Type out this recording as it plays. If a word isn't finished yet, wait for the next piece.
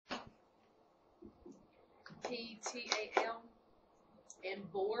Antepartum,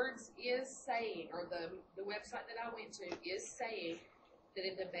 and boards is saying, or the website that I went to is saying that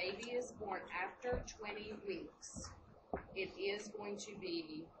if the baby is born after 20 weeks, it is going to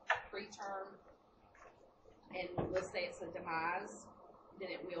be preterm, and let's say it's a demise, then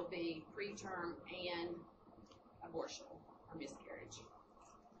it will be preterm and abortion or miscarriage.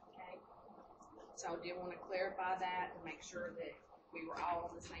 Okay? So I did want to clarify that to make sure that we were all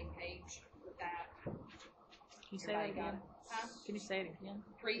on the same page with that. Can you say that again? Huh? Can you say it again?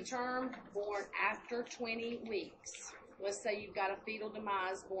 Preterm, born after 20 weeks. Let's say you've got a fetal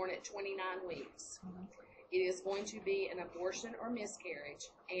demise born at 29 weeks. Mm-hmm. It is going to be an abortion or miscarriage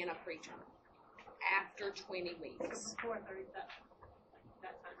and a preterm after 20 weeks. Before 37.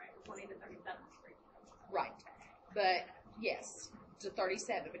 That's not right. 20 to 37. Right. But yes, to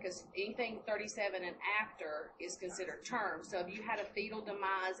 37, because anything 37 and after is considered term. So if you had a fetal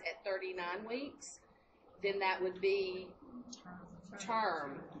demise at 39 weeks, then that would be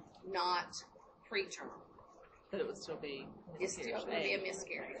term, not preterm. But it would still be It's still going to be a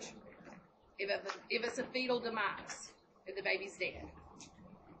miscarriage. If it's a fetal demise, if the baby's dead.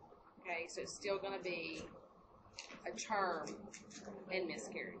 Okay, so it's still going to be a term and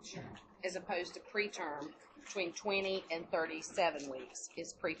miscarriage, as opposed to preterm. Between 20 and 37 weeks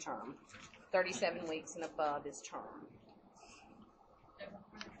is preterm. 37 weeks and above is term.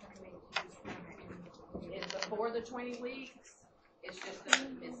 And before the 20 weeks, it's just a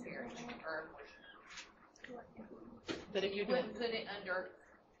miscarriage or abortion. But if You wouldn't put it under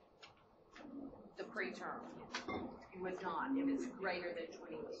the preterm. You would not if it's greater than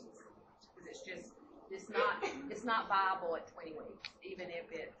 20 weeks. Because it's not viable at 20 weeks, even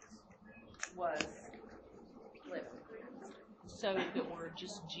if it was living. So if it were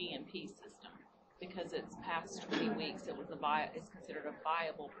just GMP system, because it's past 20 weeks, it's considered a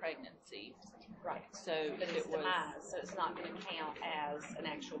viable pregnancy. Right. So But if it's it was demise, so it's not going to count as an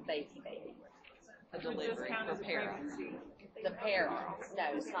actual baby. a delivery for para. The para, no,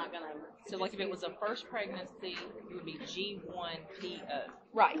 it's not going to. So like if it was a first pregnancy, it would be G1PO.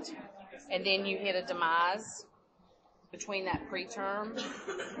 Right. And then you hit a demise between that preterm.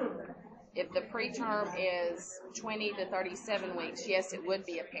 If the preterm is 20 to 37 weeks, yes, it would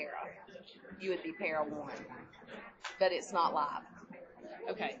be a para. You would be para 1. But it's not live.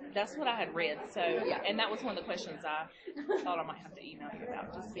 Okay, that's what I had read. So, Yeah. And that was one of the questions I thought I might have to email you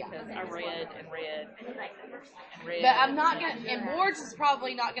about, just because I read and read and read. But I'm not going to, and boards is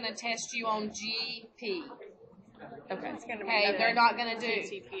probably not going to test you on GP. Okay. Okay, they're not going to do.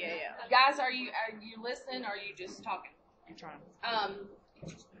 TPAL. Guys, are you listening or are you just talking? I'm trying.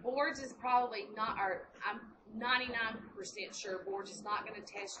 Boards is probably not, I'm 99% sure boards is not going to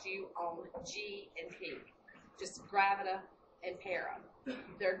test you on G and P, just gravida and para.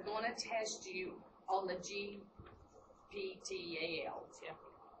 They're going to test you on the GPTAL. Yeah.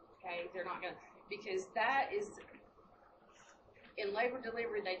 Okay, they're not going to, because that is, in labor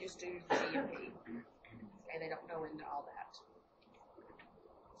delivery, they just do G and P, and they don't go into all that.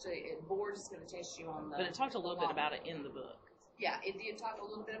 So boards is going to test you on the. But it talked a little bit about it in the book. Yeah, it did talk a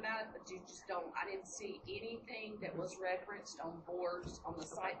little bit about it, but you just don't, I didn't see anything that was referenced on boards on the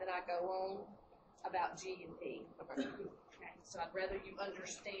site that I go on about G and P. Okay, so I'd rather you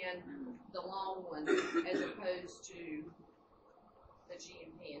understand the long one as opposed to the G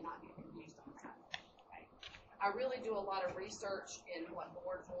and P and not get confused on that. Okay. I really do a lot of research in what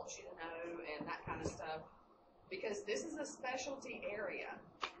boards want you to know and that kind of stuff because this is a specialty area.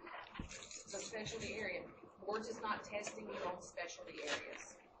 It's a specialty area. Boards is not testing you on specialty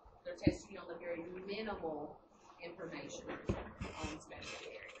areas. They're testing you on the very minimal information on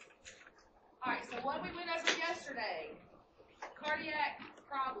specialty areas. All right, so what we went over yesterday, cardiac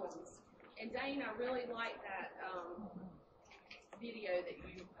problems. And Dane, I really like that video that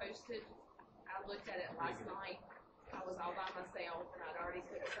you posted. I looked at it last night. I was all by myself, and I'd already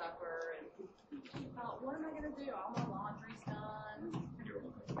cooked supper, and thought, what am I going to do? All my laundry's done.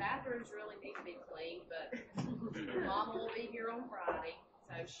 Bathrooms really need to be cleaned, but Mama will be here on Friday,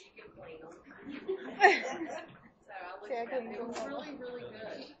 so she can clean them. So I looked at that. It was really, really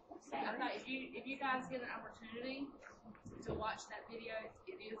good. I thought if you guys get an opportunity to watch that video,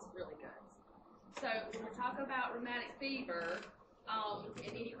 it is really good. So when we're talking about rheumatic fever and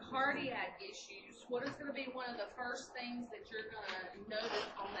any cardiac issues, what is going to be one of the first things that you're going to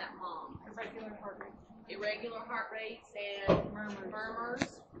notice on that mom? Irregular heart rate. Irregular heart rates and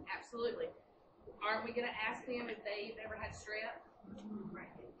murmurs. Absolutely. Aren't we going to ask them if they've ever had strep? Right.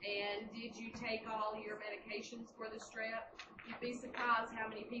 And did you take all your medications for the strep? You'd be surprised how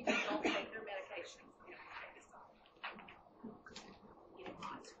many people don't take their medications. Get it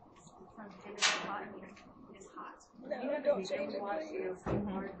hot. It's hot in here. It's hot. No, don't change it, please.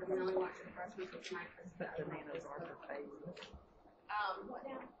 What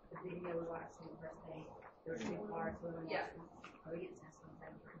now? The video we watched on the first day, there were 2 parts. Yeah. Are we getting tested on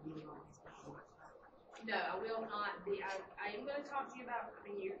that video on this special watch? No, I will not be. I am going to talk to you about,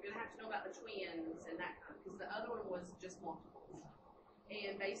 you're going to have to know about the twins and that kind of, because the other one was just multiples.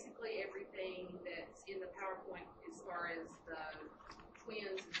 And basically everything that's in the PowerPoint as far as the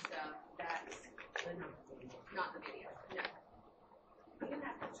twins and stuff, that's not the video. No. I'm going to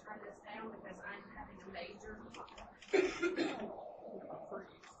have to turn this down because I'm having a major.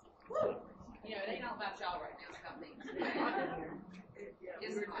 You know, it ain't all about y'all right now, it's about me.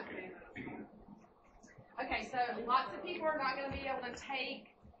 It's not. Okay, so lots of people are not going to be able to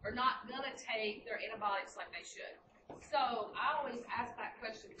take, or not going to take their antibiotics like they should. So I always ask that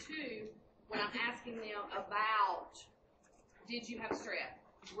question too when I'm asking them about, did you have strep?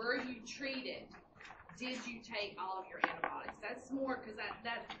 Were you treated? Did you take all of your antibiotics? That's more, because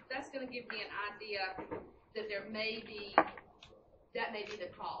that's going to give me an idea that there may be, that may be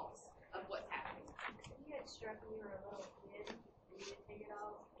the cause of what's happening. If you had strep when you were a little kid and you didn't take it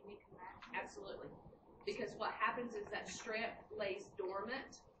all, can you come back? Absolutely. Because what happens is that strep lays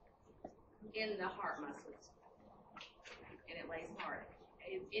dormant in the heart muscles. And it lays hard.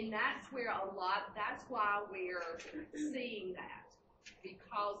 And that's where that's why we're seeing that.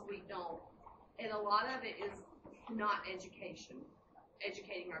 Because we don't. And a lot of it is not education.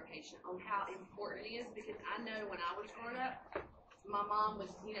 Educating our patient on how important it is. Because I know when I was growing up, my mom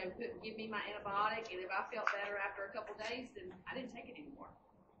was, couldn't give me my antibiotic, and if I felt better after a couple days, then I didn't take it anymore.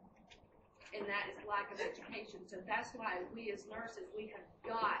 And that is lack of education. So that's why we as nurses, we have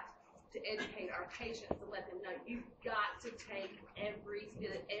got to educate our patients and let them know you've got to take every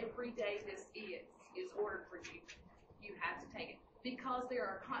day this is ordered for you. You have to take it because there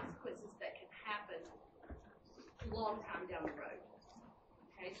are consequences that can happen a long time down the road.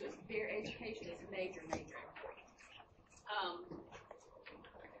 Okay, so education is major, major important.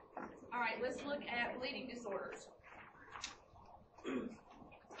 All right, let's look at bleeding disorders.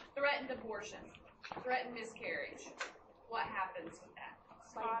 Threatened abortion, threatened miscarriage. What happens with that?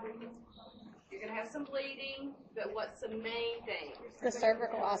 You're going to have some bleeding, but what's the main thing? The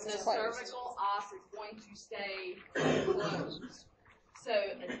cervical os The is closed. cervical os is going to stay closed. So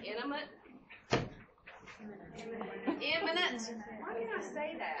an imminent. Why did I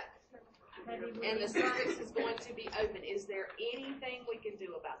say that? And the cervix is going to be open. Is there anything we can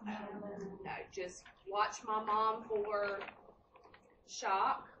do about that? No, just watch my mom for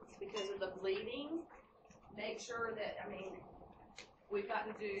shock because of the bleeding. Make sure that, we've got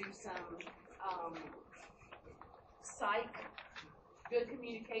to do some psych, good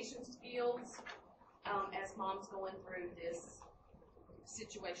communication skills as mom's going through this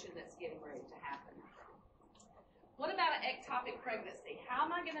situation that's getting ready to happen. What about an ectopic pregnancy? How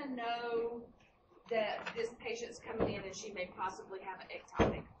am I going to know that this patient's coming in and she may possibly have an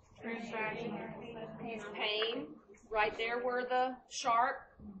ectopic? Pain, right there where the sharp,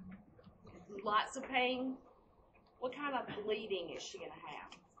 lots of pain. What kind of bleeding is she going to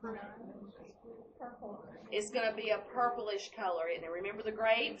have? Purple. It's going to be a purplish color, isn't it? Remember the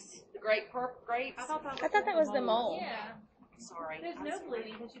grapes? The grapes? I thought I thought that was the mole. Yeah. Sorry. There's I'm no sorry.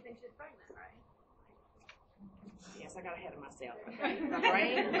 bleeding because you think she's pregnant, right? Yes, I got ahead of myself. Okay.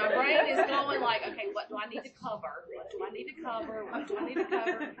 My brain is going like, okay, what do I need to cover? What do I need to cover? What do I need to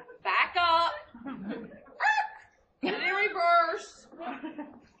cover? Back up. Put it in reverse.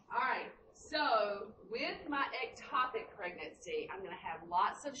 All right. So with my ectopic pregnancy, I'm going to have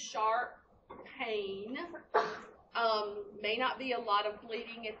lots of sharp pain. May not be a lot of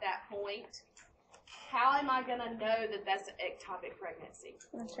bleeding at that point. How am I going to know that that's an ectopic pregnancy?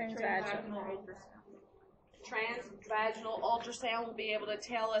 Transvaginal. Transvaginal ultrasound will be able to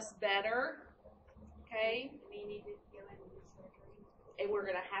tell us better. Okay? We need to go in and do surgery. And we're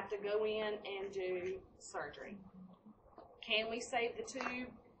going to have to go in and do surgery. Can we save the tube?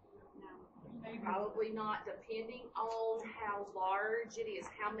 No. Probably not, depending on how large it is,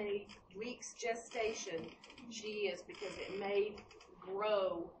 how many weeks gestation she is, because it may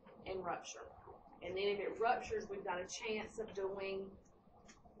grow and rupture. And then if it ruptures, we've got a chance of doing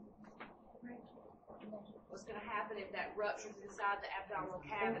what's going to happen if that ruptures inside the abdominal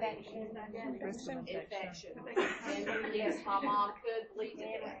cavity. Infection. And yes, my mom could bleed to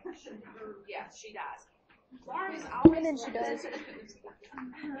death. Yeah, she dies. Lauren's always. And then she does.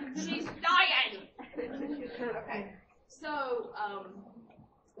 She's dying. Okay. So,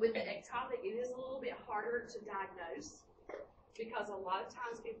 with the ectopic, it is a little bit harder to diagnose because a lot of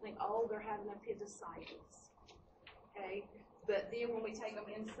times people think, oh, they're having appendicitis. Okay. But then when we take them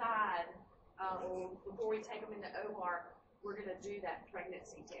inside, before we take them in the OR, we're gonna do that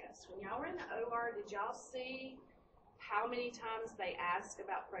pregnancy test. When y'all were in the OR, did y'all see how many times they asked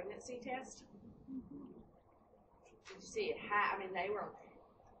about pregnancy test? Did you see it? I mean, they were,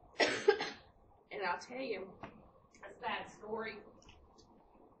 and I'll tell you a sad story.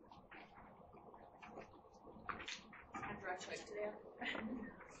 After I choked to death.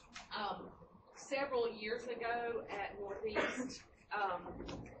 Several years ago at Northeast,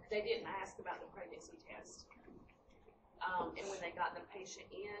 they didn't ask about the pregnancy test. And when they got the patient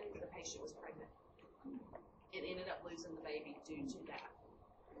in, the patient was pregnant and ended up losing the baby due to that,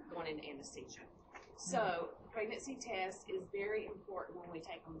 going into anesthesia. So, pregnancy test is very important when we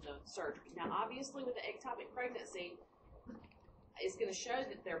take them to surgery. Now, obviously, with the ectopic pregnancy, it's going to show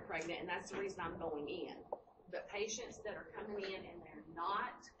that they're pregnant, and that's the reason I'm going in. But patients that are coming in and they're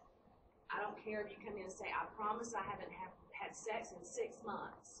not, I don't care if you come in and say, I promise I haven't had sex in 6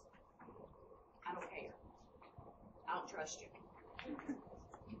 months. I don't care. I don't trust you.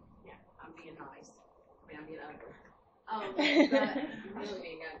 Yeah, I'm being nice. I mean, I'm being ugly. But I'm really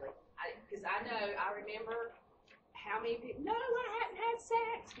being ugly. Because I remember how many people, no, I hadn't had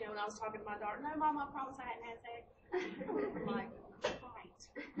sex. You know, when I was talking to my daughter, no, Mom, I promise I hadn't had sex. I'm like, right.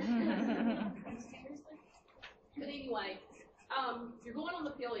 Seriously? But anyway, you're going on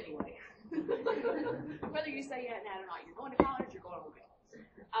the pill anyway. Whether you say you hadn't had it or not, you're going to college, you're going on the pill.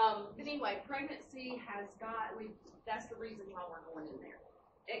 But anyway, pregnancy that's the reason why we're going in there.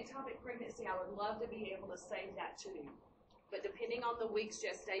 Ectopic pregnancy, I would love to be able to say that too. But depending on the week's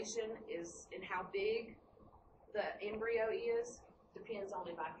gestation and how big the embryo is, depends on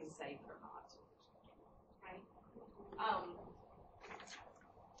if I can save it or not. Okay?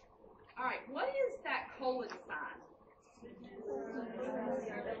 All right, what is that colon sign?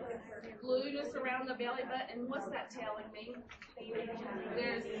 Gluteus around the belly button. What's that telling me?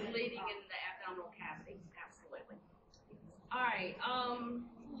 There's bleeding in the abdominal cavity. Absolutely. All right.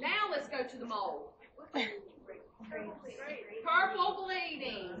 Now let's go to the mole. Purple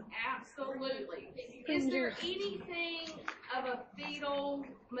bleeding. Absolutely. Is there anything of a fetal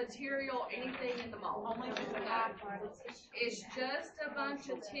material, anything in the mole? It's just a bunch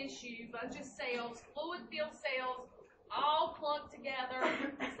of tissue, bunch of cells, fluid-filled cells, all clumped together.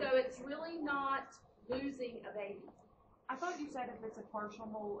 So it's really not losing a baby. I thought you said if it's a partial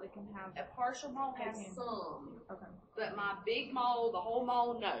mole, it can have. A partial mole has some. Okay. But my big mole, the whole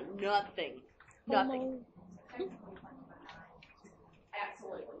mole, no, nothing. Nothing.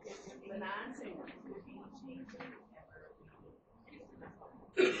 Absolutely. Benign tumor.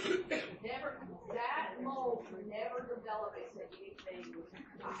 Never, that mole can never develop into anything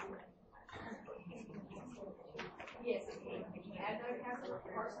toxic. Yes, it can.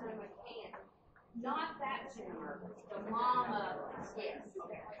 Adenocarcinoma can. Not that tumor. The mama, yes.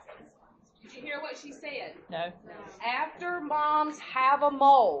 Did you hear what she said? No. After moms have a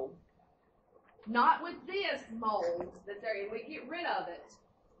mole, not with this mold that we get rid of it.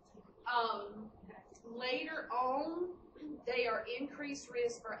 Later on, they are increased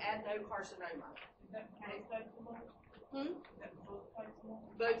risk for adenocarcinoma. Okay.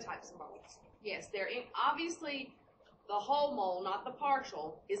 Both types of molds. Yes, obviously the whole mole, not the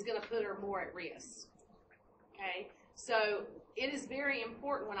partial, is going to put her more at risk. Okay, so it is very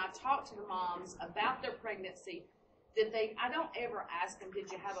important when I talk to the moms about their pregnancy that I don't ever ask them,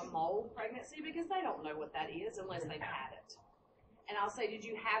 did you have a mole pregnancy? Because they don't know what that is unless they've had it. And I'll say, did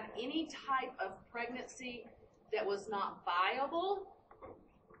you have any type of pregnancy that was not viable?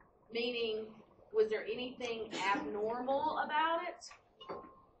 Meaning, was there anything abnormal about it?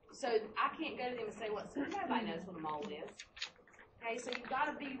 So I can't go to them and say, nobody knows what a mole is. Okay, so you've got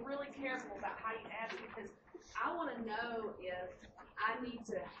to be really careful about how you ask, because I want to know if I need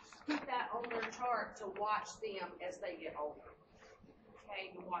to put that on their chart to watch them as they get older.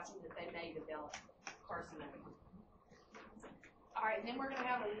 Okay, and watching that they may develop carcinoma. All right, and then we're going to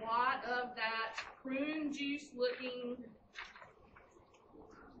have a lot of that prune juice looking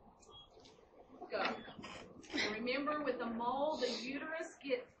go. And remember, with the mole, the uterus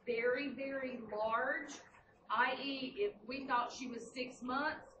gets very, very large, i.e., if we thought she was 6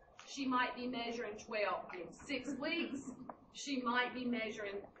 months, she might be measuring 6 weeks, she might be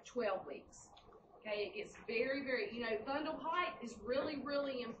measuring 12 weeks. Okay, it gets very, very, fundal height is really,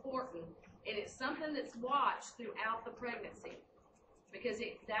 really important, and it's something that's watched throughout the pregnancy, because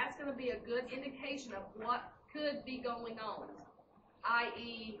that's going to be a good indication of what could be going on,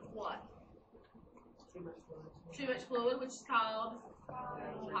 i.e., what? Too much fluid, which is called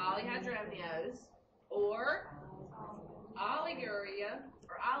polyhydramnios, or oliguria,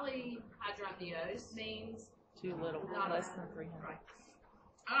 or polyhydramnios means Too little, not less than 300. Right.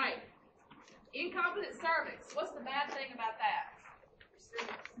 All right. Incompetent cervix. What's the bad thing about that?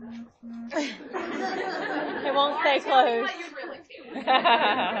 It won't stay Tell me closed. how you really feel.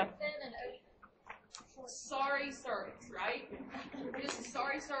 Sorry cervix, right? Just a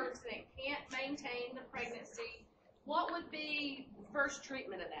sorry cervix that can't maintain the pregnancy. What would be the first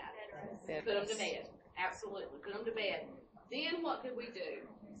treatment of that? Put them to bed. Absolutely. Put them to bed. Then what could we do?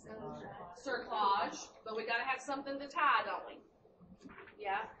 Cerclage, but we got to have something to tie, don't we?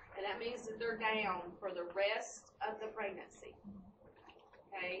 Yeah, and that means that they're down for the rest of the pregnancy.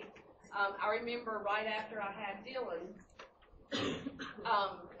 Okay, I remember right after I had Dylan,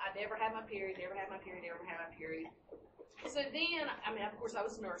 I never had my period. So then, I mean, of course, I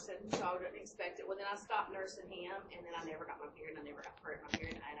was nursing, so I wouldn't expect it. Well, then I stopped nursing him, and then I never got my period, and I never got my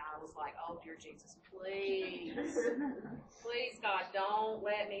period, and I was like, oh, dear Jesus, please, please, God, don't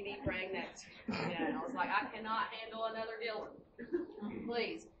let me be pregnant. And I was like, I cannot handle another Dylan.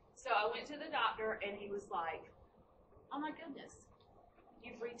 Please. So I went to the doctor, and he was like, oh, my goodness,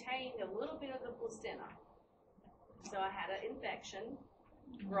 you've retained a little bit of the placenta. So I had an infection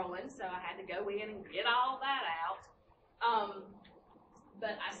growing, so I had to go in and get all that out.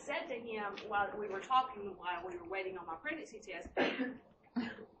 But I said to him while we were talking, while we were waiting on my pregnancy test,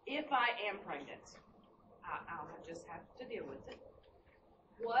 if I am pregnant, I'll just have to deal with it.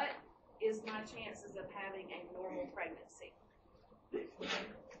 What is my chances of having a normal pregnancy? 0%.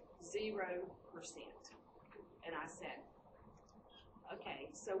 And I said, okay,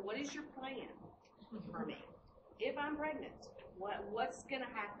 so what is your plan for me? If I'm pregnant, what's going to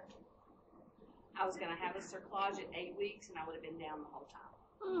happen? I was going to have a cerclage at 8 weeks, and I would have been down the whole time.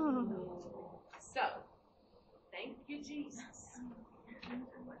 So, thank you, Jesus.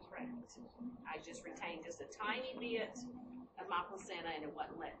 Pregnant. I just retained just a tiny bit of my placenta, and it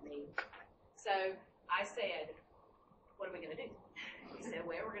wasn't letting me. So, I said, what are we going to do? He said,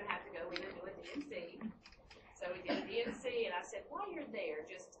 well, we're going to have to go in and do a DNC. So, we did a DNC, and I said, while you're there,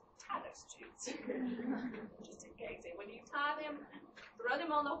 just tie those tubes. Just in case. And when you tie them, throw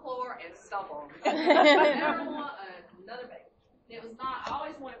them on the floor and stomp on them. I never want another baby. It was not, I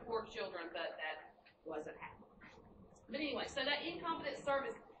always wanted 4 children, but that wasn't happening. But anyway, so that incompetent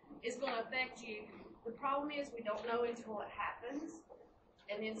cervix is going to affect you. The problem is we don't know until it happens.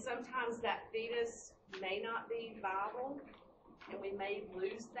 And then sometimes that fetus may not be viable, and we may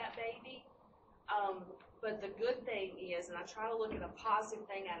lose that baby. But the good thing is, and I try to look at a positive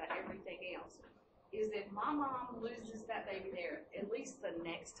thing out of everything else, is if my mom loses that baby there, at least the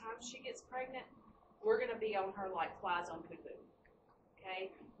next time she gets pregnant, we're going to be on her like flies on poo-poo.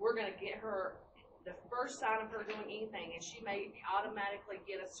 Okay? We're going to get her the first sign of her doing anything, and she may automatically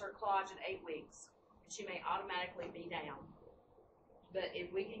get a cerclage at 8 weeks. And she may automatically be down. But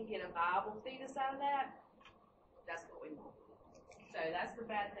if we can get a viable fetus out of that, that's what we want. So that's the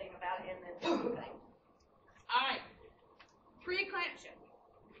bad thing about it, and then the good thing. All right. Preeclampsia.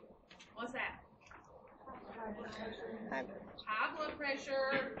 What's that? High blood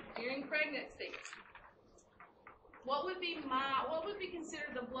pressure during pregnancy. What would be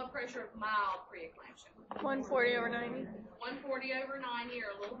considered the blood pressure of mild preeclampsia? 140/90. 140/90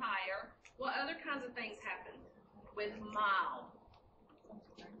 or a little higher. What other kinds of things happen with mild?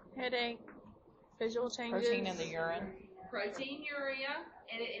 Headache. Visual changes. Protein in the urine. Proteinuria,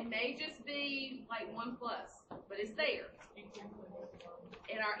 and it may just be like 1+, but it's there.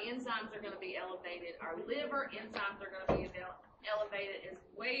 And our enzymes are going to be elevated. Our liver enzymes are going to be elevated as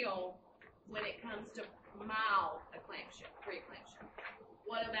well when it comes to mild eclampsia, preeclampsia.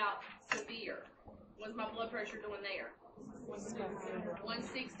 What about severe? What's my blood pressure doing there?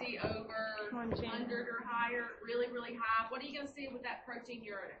 160 over 100 or higher, really, really high. What are you going to see with that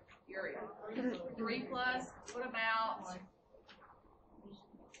proteinuria? 3+. What about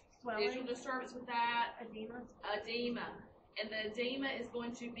visual disturbance with that? Edema. And the edema is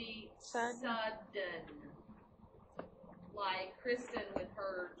going to be sudden. Like Kristen with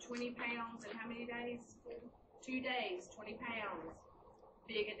her 20 pounds in how many days? 2 days, 20 pounds.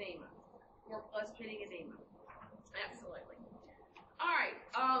 Big edema. 4+ pitting edema. Absolutely. All right.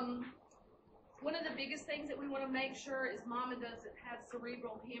 One of the biggest things that we want to make sure is mama doesn't have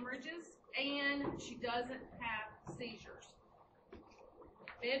cerebral hemorrhages and she doesn't have seizures.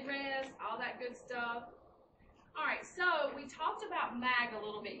 Bed rest, all that good stuff. All right, so we talked about MAG a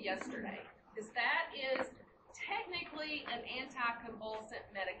little bit yesterday, because that is technically an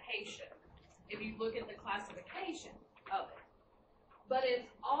anticonvulsant medication, if you look at the classification of it. But it's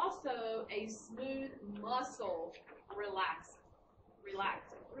also a smooth muscle relaxant.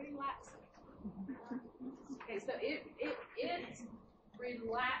 Okay, so it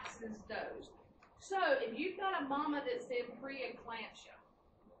relaxes those. So if you've got a mama that's in preeclampsia,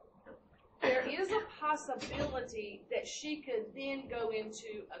 there is a possibility that she could then go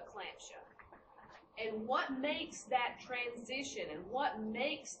into eclampsia. And what makes that transition and what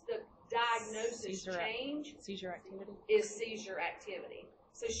makes the diagnosis change Seizure activity. is seizure activity.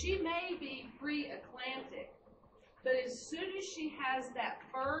 So she may be pre-eclamptic, but as soon as she has that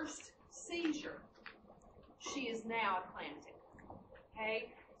first seizure, she is now eclamptic. Okay?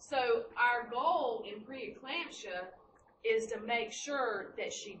 So our goal in pre-eclampsia is to make sure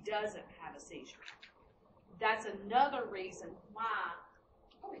that she doesn't have a seizure. That's another reason why.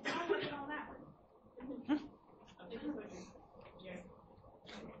 Oh, wait, I'm working on that one. Okay.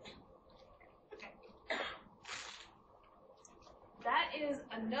 That is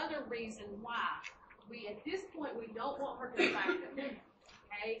another reason why we, at this point, we don't want her contracted.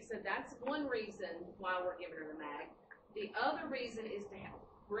 Okay, so that's one reason why we're giving her the MAG. The other reason is to help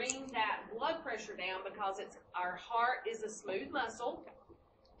bring that blood pressure down because our heart is a smooth muscle.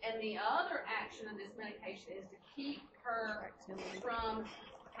 And the other action of this medication is to keep her from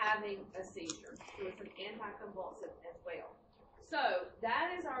having a seizure. So it's an anticonvulsant as well. So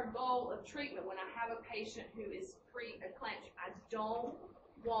that is our goal of treatment when I have a patient who is pre-eclampsia. I don't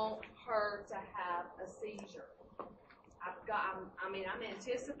want her to have a seizure. I'm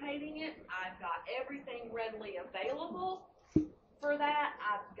anticipating it. I've got everything readily available for that.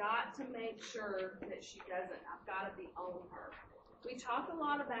 I've got to make sure that she doesn't. I've got to be on her. We talk a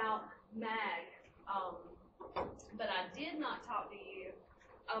lot about MAG, but I did not talk to you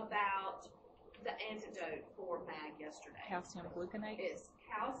about the antidote for MAG yesterday. Calcium gluconate. It's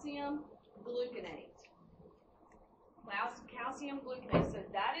calcium gluconate. Calcium gluconate. So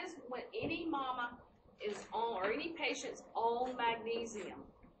that is when any mama is on, or any patient's on magnesium,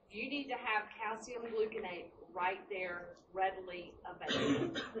 you need to have calcium gluconate right there, readily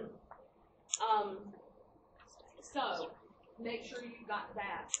available. So make sure you've got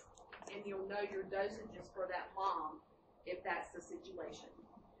that, and you'll know your dosages for that mom if that's the situation.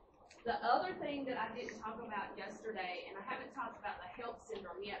 The other thing that I didn't talk about yesterday, and I haven't talked about the HELP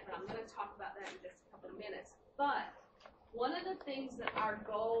syndrome yet, but I'm going to talk about that in just a couple of minutes. But one of the things that our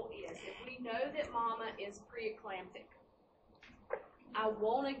goal is, if we know that mama is pre-eclamptic, I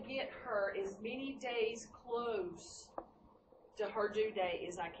want to get her as many days close to her due date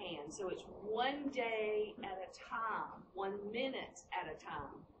as I can. So it's 1 day at a time, 1 minute at a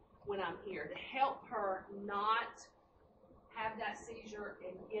time when I'm here to help her not have that seizure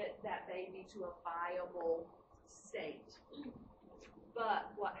and get that baby to a viable state.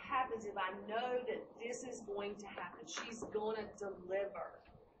 But what happens if I know that this is going to happen, she's going to deliver,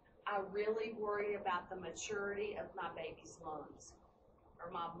 I really worry about the maturity of my baby's lungs, or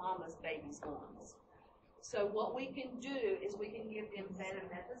my mama's baby's lungs. So what we can do is we can give them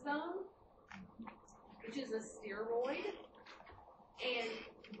betamethasone, which is a steroid, and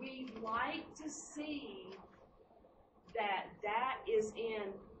we like to see that is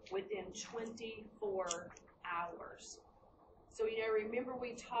within 24 hours. So, remember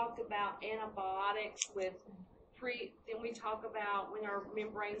we talked about antibiotics then we talk about when our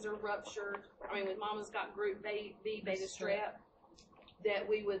membranes are ruptured, when mama's got group B beta strep, that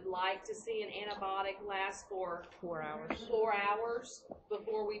we would like to see an antibiotic last for 4 hours. 4 hours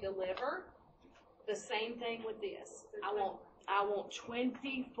before we deliver. The same thing with this. I want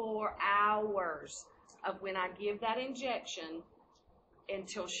 24 hours of when I give that injection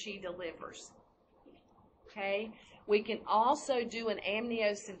until she delivers. Okay? We can also do an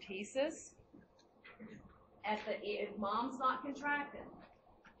amniocentesis if mom's not contracting.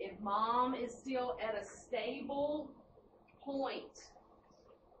 If mom is still at a stable point,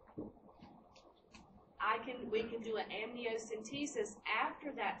 we can do an amniocentesis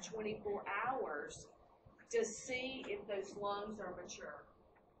after that 24 hours to see if those lungs are mature.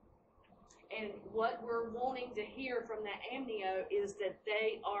 And what we're wanting to hear from that amnio is that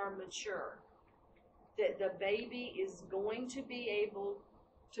they are mature, that the baby is going to be able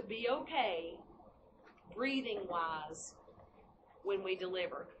to be okay, breathing-wise, when we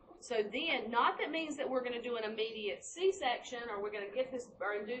deliver. So then, not that means that we're going to do an immediate C-section or we're going to get this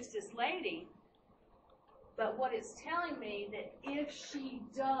or induce this lady, but what it's telling me that if she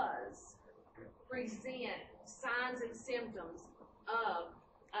does present signs and symptoms of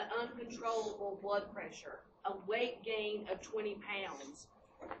an uncontrollable blood pressure, a weight gain of 20 pounds,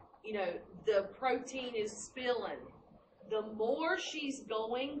 the protein is spilling. The more she's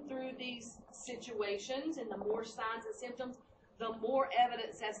going through these situations and the more signs and symptoms, the more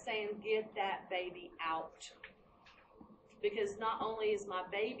evidence that's saying, get that baby out. Because not only is my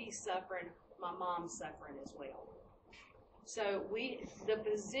baby suffering, my mom's suffering as well. So the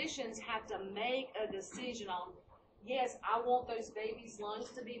physicians have to make a decision on yes, I want those babies' lungs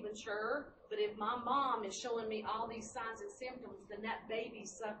to be mature, but if my mom is showing me all these signs and symptoms, then that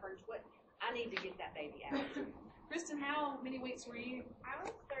baby's suffering. I need to get that baby out. Kristen, how many weeks were you? I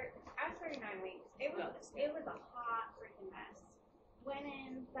was 39 weeks. It was a hot freaking mess. Went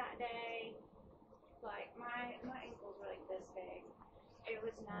in that day, like my ankles were like this big. It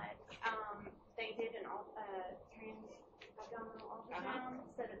was nuts. They did an trans-abdominal ultrasound,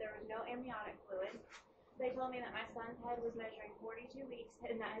 said that there was no amniotic fluid. They told me that my son's head was measuring 42 weeks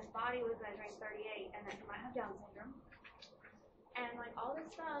and that his body was measuring 38 and that he might have Down syndrome. And like all this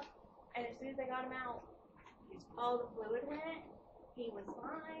stuff, and as soon as they got him out, all the fluid went. He was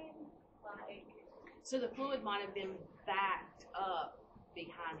fine. Like, So the fluid might have been backed up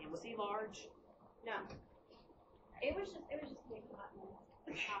behind him. Was he large? no. It was just a big hot mess.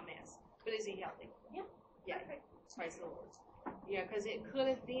 Hot mess. But is he healthy? Yeah. Yeah. Perfect. Praise the Lord. Yeah, because it could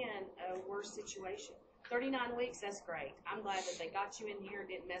have been a worse situation. 39 weeks, that's great. I'm glad that they got you in here,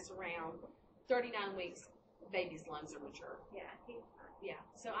 didn't mess around. 39 weeks, baby's lungs are mature. Yeah, he's fine. Yeah,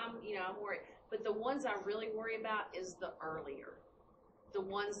 so I'm worried. But the ones I really worry about is the earlier. The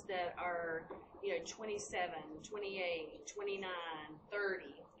ones that are, 27, 28, 29, 30.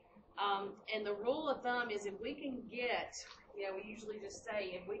 And the rule of thumb is if we can get, we usually just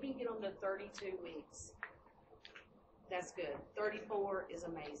say, if we can get them to 32 weeks, that's good. 34 is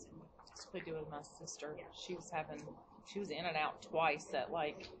amazing. That's what we do with my sister. Yeah. She was in and out twice at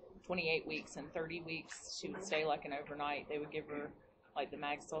like 28 weeks and 30 weeks. She would stay like an overnight. They would give her like the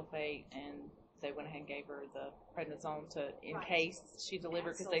mag sulfate, and they went ahead and gave her the prednisone in Right. case she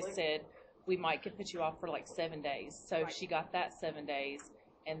delivered, because they Absolutely. said we might could put you off for like 7 days. So Right. she got that 7 days,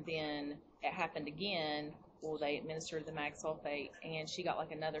 and then it happened again. Well, they administered the mag sulfate, and she got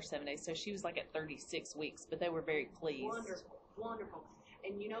like another 7 days. So she was like at 36 weeks, but they were very pleased. Wonderful, wonderful.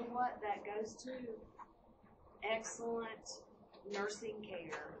 And you know what? That goes to excellent nursing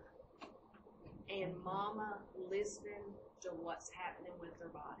care and mama listening to what's happening with their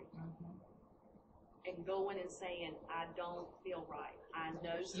body. And going and saying, I don't feel right. I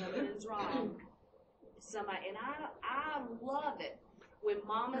know something's wrong. And I love it when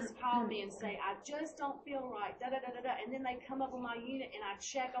mamas call me and say, I just don't feel right, da-da-da-da-da. And then they come up on my unit and I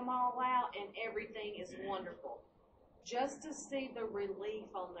check them all out and everything is wonderful. Just to see the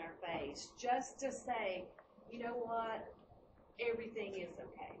relief on their face. Just to say, you know what? Everything is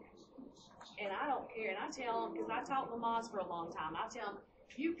okay. And I don't care. And I tell them, because I taught mamas for a long time, I tell them,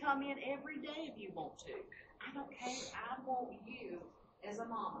 you come in every day if you want to. I don't care. I want you, as a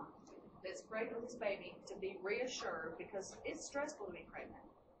mama that's pregnant with this baby, to be reassured, because it's stressful to be pregnant.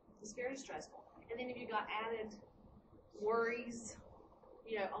 It's very stressful. And then if you got added worries,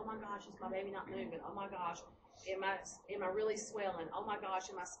 oh my gosh, is my baby not moving? Oh my gosh, am I really swelling? Oh my gosh,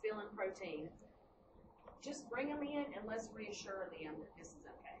 am I spilling protein? Just bring them in and let's reassure them that this is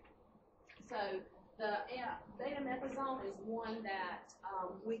okay. So the betamethasone is one that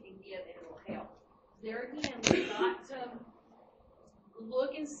we can give and it will help. There again, we've got to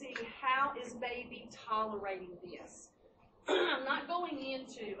look and see how is baby tolerating this. I'm not going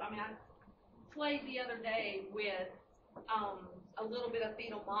into, I played the other day with a little bit of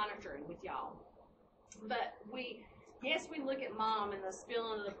fetal monitoring with y'all. But we look at mom and the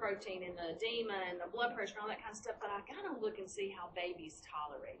spilling of the protein and the edema and the blood pressure and all that kind of stuff, but I gotta look and see how baby's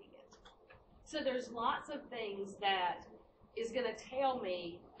tolerating it. So there's lots of things that is gonna tell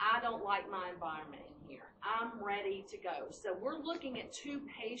me I don't like my environment in here. I'm ready to go. So we're looking at 2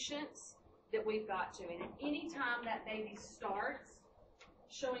 patients that we've got to, and anytime that baby starts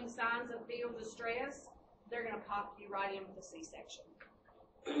showing signs of fetal distress, they're gonna pop you right in with a C-section.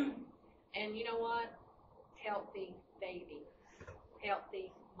 And you know what? Healthy baby,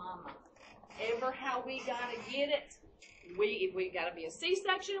 healthy mama. Ever how we gotta get it, if we gotta be a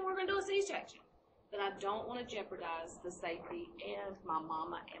C-section, we're gonna do a C-section. But I don't want to jeopardize the safety of my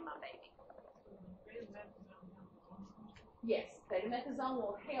mama and my baby. Yes, betamethasone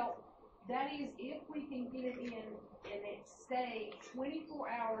will help. That is, if we can get it in and it stay 24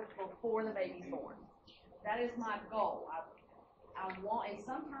 hours before the baby's born. That is my goal. I want, and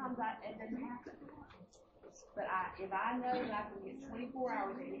sometimes it doesn't happen. But if I know that I can get 24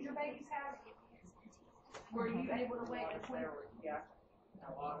 hours in your baby's house, were you able to wait for 24 hours? Yeah.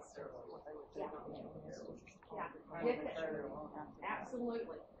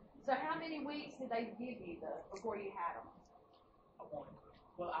 Absolutely. So how many weeks did they give you before you had them?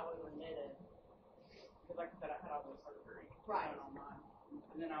 Well, I was admitted, because like I said, I had all the surgery. Right.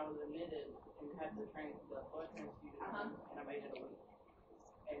 And then I was admitted and had the blood transfusion, and I made it a week.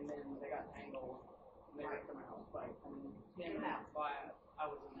 And then they got tangled, and they ripped them out. Like, from 10 minutes flat, I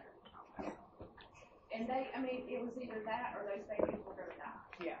was in there. And they, I mean, it was either that or those babies were gonna die.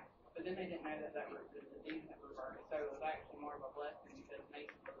 Yeah, but then they didn't know that was the disease that reverted, so it was actually more of a blessing because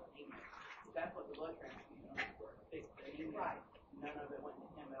Nathan was anemic. That's what the blood transfusion was for, to fix the anemia. Right. None of it went to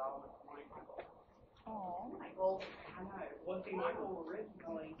him at all, it went to Michael. Aw. Michael. I know. Well, see, Michael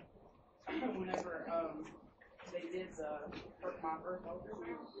originally, whenever they did my first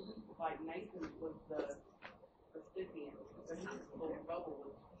ultrasound, like Nathan was the recipient, so his little bubble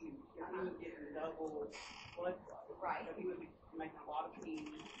was huge. He was getting double blood flow. Right. So he would be making a lot of pee.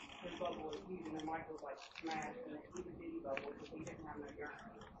 His bubble was huge, and then Michael was like smashed in a little bitty bubble because he didn't have no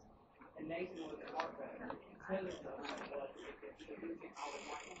urine. And Nathan was a heart better because of the amount of blood he was getting, so he was getting all the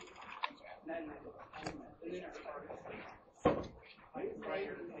white. And then it was and then it reverted. Like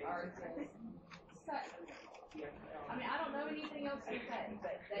rare cases. Yeah. I mean, I don't know anything else to say,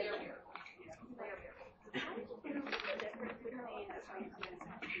 but they are here. They are here. How did you know the difference between a preeclampsia and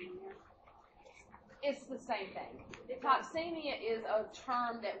toxemia? It's the same thing. Toxemia is a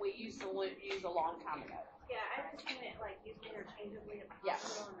term that we used to use a long time ago. Yeah, I just seen it like used interchangeably at the Yeah.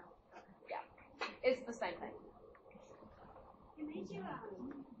 hospital. It's the same thing. Can they do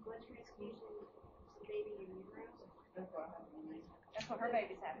blood transfusion to the baby in utero? That's what happened. That's what her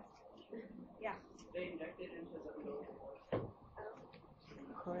baby's having. They injected into the umbilical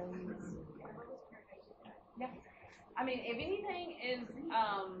cord. I mean, if anything is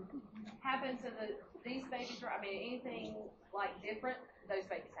happened to these babies, I mean, anything like different, those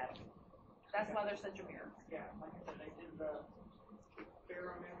babies have it. That's why they're such a miracle. Yeah, like I said, they did the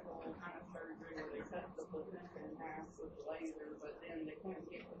experimental kind of surgery where they cut the placenta in half with the laser, but then they couldn't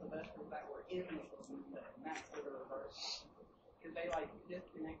get to the vessels that were in the placenta, and that's where the reverse. Because they like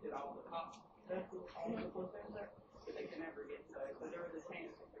disconnected all the top vessels on the placenta, but they could never get to those. So there was a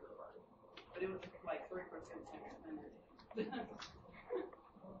chance it could reverse. But it was like 3% chance, and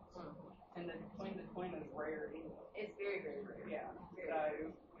and the twin is rare anyway. It's very, very rare. Yeah.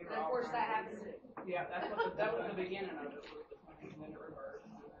 So we were And of all course, trying that to- happens too. Yeah, that was the beginning of it, was the twins, and then it reversed,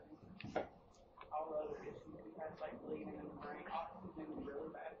 and then all the other issues, we had like bleeding in the brain, oxygen was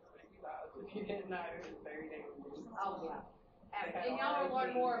really bad for baby's eyes, if you didn't know, it was very dangerous. Oh, yeah. And y'all will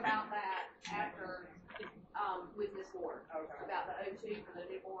learn more about that after, with this board, Okay. about the O2 for the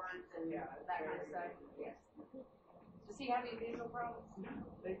newborns and Yeah, that kind of stuff. Yes. Does he have any visual problems?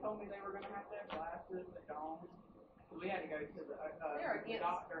 They told me they were gonna have to have glasses, but don't. We had to go to the They're against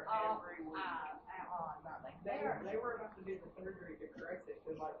doctor all, every week. odds, aren't they? They were about to do the surgery to correct it,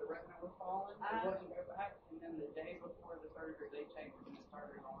 because like the retina was falling, it wouldn't go back, and then the day before the surgery, they changed it and it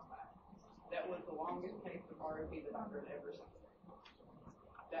started going back. That was the longest case of ROP the doctor had ever seen.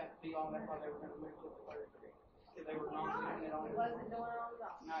 That's the long, that's why they were gonna move to the surgery, because they were not doing it on It wasn't doing it on the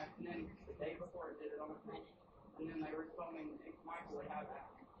dot. No, and then the day before it did it on the phone, and then they were filming Michael would have that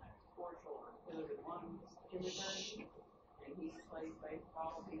sport shoulder, because of his lung chemotherapy, and he plays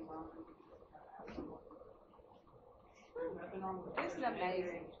baseball, he runs. There's nothing wrong with This is it.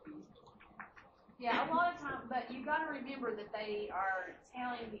 amazing. Yeah, a lot of times, but you gotta remember that they are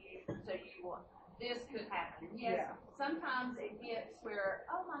telling you, so you will, this could happen. Yes, Yeah. sometimes it gets where,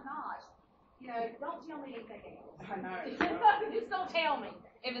 oh my gosh, you know, don't tell me anything else. I know. Just don't tell me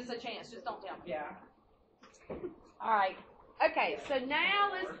if it's a chance. Just don't tell me. Yeah. All right. Okay. So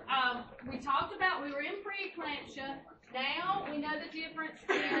now let's. We talked about we were in preeclampsia. Now we know the difference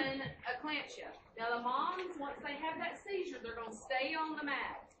in eclampsia. Now the moms, once they have that seizure, they're going to stay on the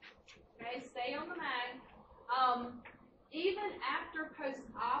mag. Okay, stay on the mag. Even after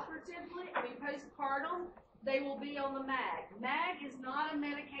postpartum, they will be on the mag. MAG is not a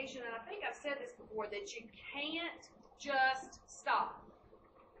medication, and I think I've said this before, that you can't just stop.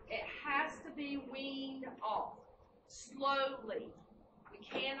 It has to be weaned off slowly. We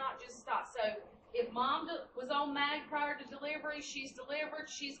cannot just stop. So if mom was on MAG prior to delivery, she's delivered,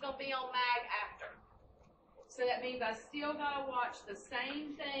 she's going to be on MAG after. So that means I still got to watch the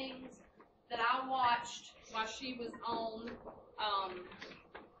same things that I watched while she was on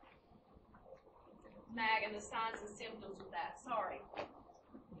MAG and the signs and symptoms of that. Sorry.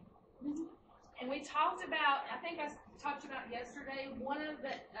 And we talked about, I think I talked about yesterday, one of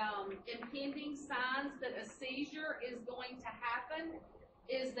the impending signs that a seizure is going to happen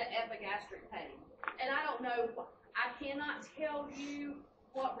is the epigastric pain. And I don't know, I cannot tell you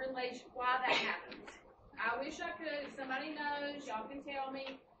why that happens. I wish I could. If somebody knows, y'all can tell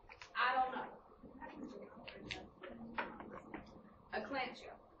me. I don't know.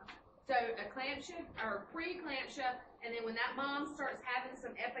 Eclampsia. So eclampsia or preeclampsia, and then when that mom starts having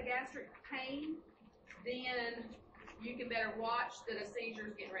some epigastric pain, then you can better watch that a seizure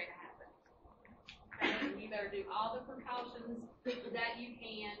is getting ready to happen. Okay? And you better do all the precautions that you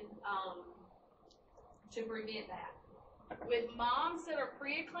can to prevent that. With moms that are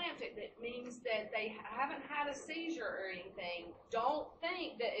preeclamptic, that means that they haven't had a seizure or anything. Don't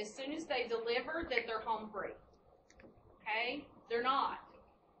think that as soon as they deliver that they're home free. Okay? They're not.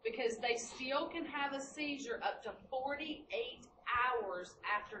 Because they still can have a seizure up to 48 hours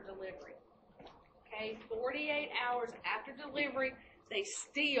after delivery. Okay? 48 hours after delivery, they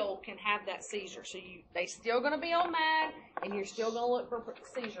still can have that seizure. So they still going to be on MAG, and you're still going to look for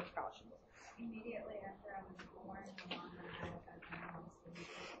seizure precautions. Immediately after I was born, my mom and I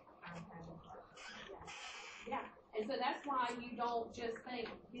Yeah, and so that's why you don't just think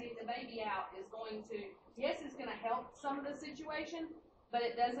getting the baby out is going to, yes, it's going to help some of the situation, but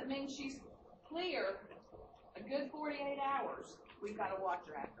it doesn't mean she's clear a good 48 hours. We've got to watch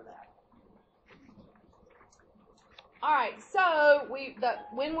her after that. All right, so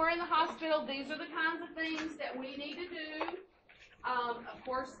when we're in the hospital, these are the kinds of things that we need to do. Of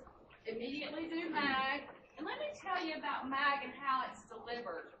course, immediately do MAG. And let me tell you about MAG and how it's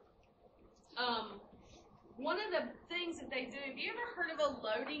delivered. One of the things that they do, have you ever heard of a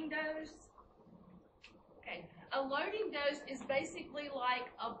loading dose? Okay, a loading dose is basically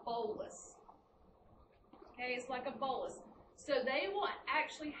like a bolus. Okay, it's like a bolus. So they will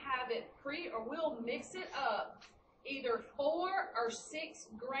actually have it we'll mix it up either 4 or 6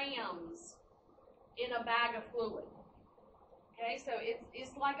 grams in a bag of fluid. Okay, so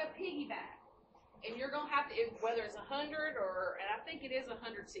it's like a piggy bag. And you're going to have to, whether it's 100 and I think it is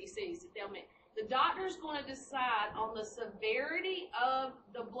 100 cc's, the doctor's going to decide on the severity of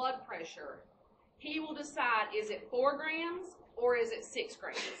the blood pressure. He will decide, is it 4 grams or is it 6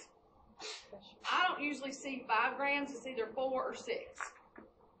 grams? I don't usually see 5 grams, it's either 4 or 6.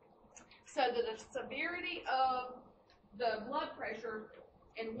 So the severity of the blood pressure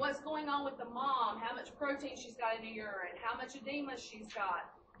and what's going on with the mom, how much protein she's got in the urine, how much edema she's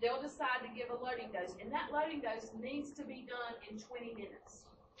got, they'll decide to give a loading dose. And that loading dose needs to be done in 20 minutes.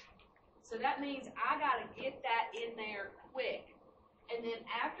 So that means I got to get that in there quick. And then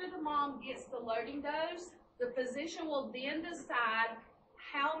after the mom gets the loading dose, the physician will then decide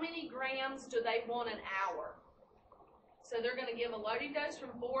how many grams do they want an hour. So they're going to give a loading dose from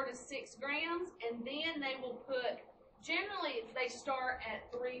 4 to 6 grams, and then they will put, generally they start at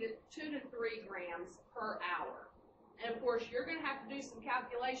 2 to 3 grams per hour. And of course, you're going to have to do some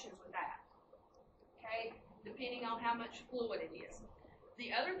calculations with that, okay, depending on how much fluid it is.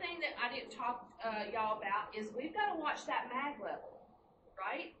 The other thing that I didn't talk y'all about is we've got to watch that MAG level,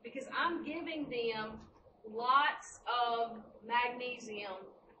 right? Because I'm giving them lots of magnesium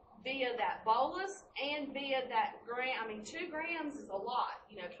via that bolus and via that gram. 2 grams is a lot.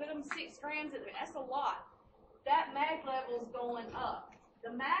 Put them 6 grams in there, that's a lot. That MAG level is going up.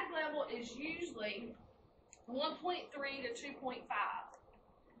 The MAG level is usually 1.3 to 2.5.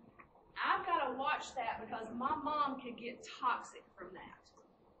 I've got to watch that because my mom could get toxic from that.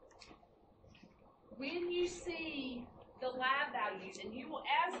 When you see the lab values, and you will,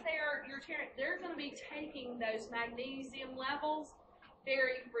 as they're going to be taking those magnesium levels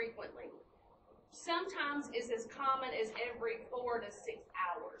very frequently. Sometimes it's as common as every 4 to 6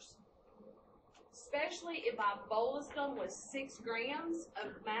 hours. Especially if I bolus them with 6 grams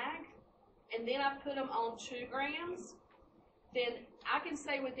of MAG, and then I put them on 2 grams, then I can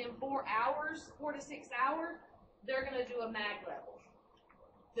say within 4 to 6 hours, they're going to do a MAG level.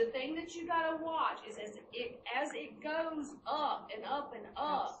 The thing that you got to watch is as it goes up and up and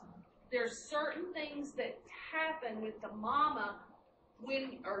up, there's certain things that happen with the mama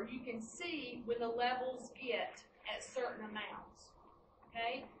you can see when the levels get at certain amounts.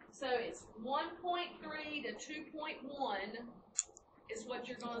 Okay? So it's 1.3 to 2.1 is what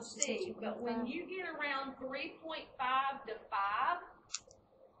you're going to see. But when you get around 3.5 to 5,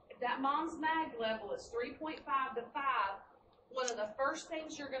 if that mom's MAG level is 3.5 to 5, one of the first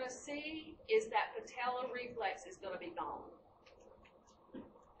things you're going to see is that patella reflex is going to be gone.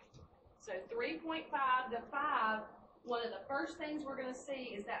 So 3.5 to 5, one of the first things we're going to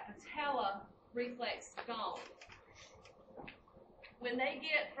see is that patella reflex gone. When they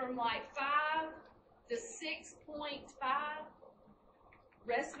get from like 5 to 6.5,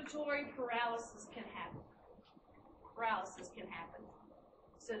 respiratory paralysis can happen.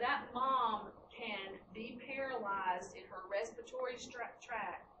 So that mom can be paralyzed in her respiratory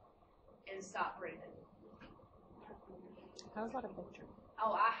tract and stop breathing. How's that a picture?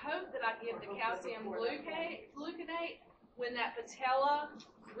 Oh, I hope that I give the calcium gluconate when that patella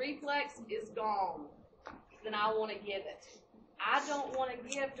reflex is gone. Then I want to give it. I don't want to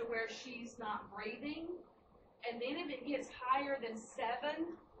give to where she's not breathing. And then if it gets higher than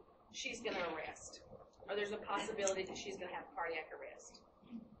 7, she's going to arrest. Or there's a possibility that she's going to have cardiac arrest.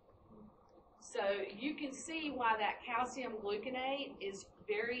 So you can see why that calcium gluconate is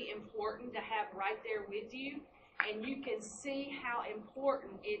very important to have right there with you. And you can see how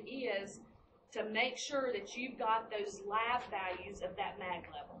important it is to make sure that you've got those lab values of that mag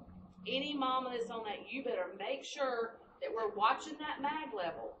level. Any mama that's on that, you better make sure that we're watching that mag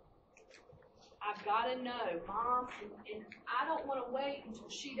level. I've got to know, Mom, and I don't want to wait until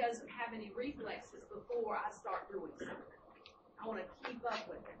she doesn't have any reflexes before I start doing something. I want to keep up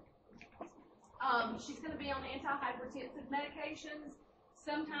with her. She's going to be on antihypertensive medications.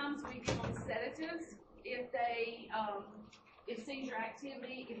 Sometimes we give them sedatives if they, if seizure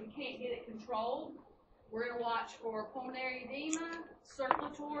activity, if we can't get it controlled. We're going to watch for pulmonary edema,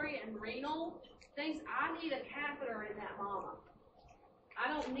 circulatory, and renal things. I need a catheter in that mama. I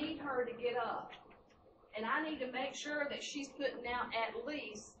don't need her to get up. And I need to make sure that she's putting out at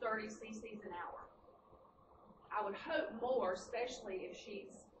least 30 cc's an hour. I would hope more, especially if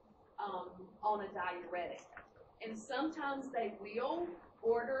she's on a diuretic. And sometimes they will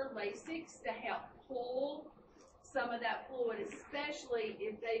order Lasix to help pull some of that fluid, especially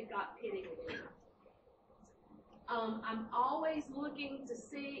if they've got pitting edema. I'm always looking to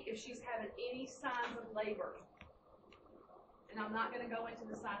see if she's having any signs of labor. And I'm not going to go into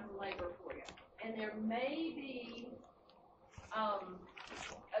the signs of labor for you. And there may be a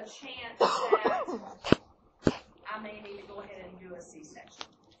chance that I may need to go ahead and do a C-section.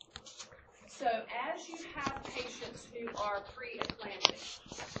 So as you have patients who are pre-eclamptic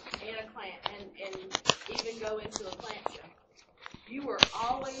and even go into eclampsia, you are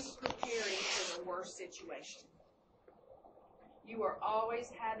always preparing for the worst situation. You are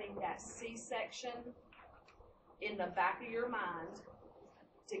always having that C-section in the back of your mind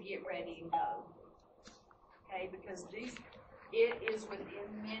to get ready and go. Okay, because it is within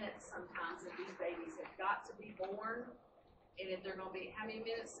minutes sometimes that these babies have got to be born. And if they're going to be, how many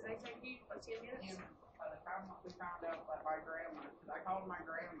minutes do they take you? Like 10 minutes? And by the time we found out that my grandma, because I called my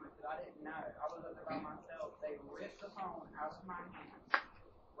grandma because I didn't know. I was up there by myself. They ripped the phone out of my hand,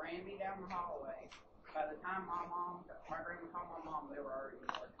 ran me down the hallway. By the time my grandma called my mom, they were already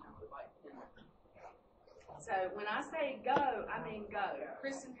working. It was like 10 minutes. So when I say go, I mean go.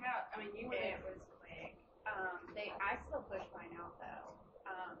 Kristen, you were there. It was quick. I still push mine out though.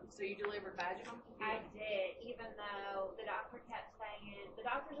 So you delivered vaginal? I did, even though the doctor kept saying, the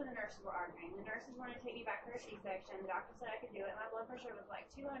doctors and the nurses were arguing. The nurses wanted to take me back for a C-section. The doctor said I could do it. My blood pressure was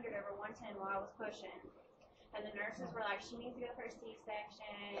like 200 over 110 while I was pushing. And the nurses were like, she needs to go for a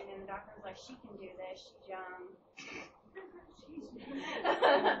C-section. And the doctor was like, she can do this. She's young.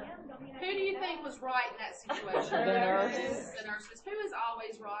 Who do you think was right in that situation? The nurses. The nurses. Who is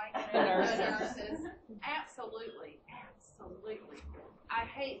always right? The nurses. The nurses. Absolutely. Absolutely. I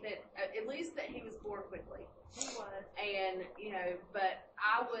hate that, at least that he was born quickly. He was. And, but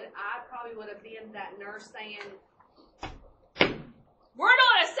I probably would have been that nurse saying, we're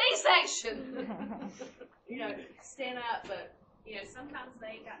doing a C-section. Stand up, but, sometimes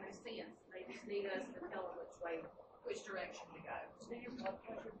they ain't got no sense. They just need us to tell them which direction to go. Did your blood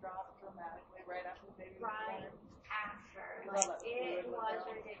pressure drop dramatically right after the baby was Right born? after. Like, it was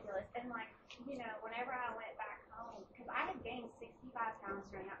ridiculous. And, whenever I went back home, because I had gained 65 pounds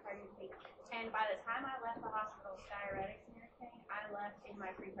during that pregnancy, and by the time I left the hospital with diuretics and everything, I left in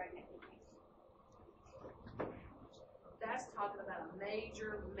my pre-pregnancy piece. That's talking about a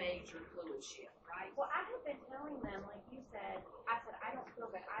major, major fluid shift, right? Well, I had been telling them, like you said, I said, I don't feel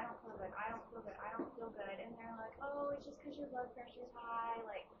good, I don't feel good, I don't feel good, I don't feel good. And they're like, oh, it's just because your blood pressure's high.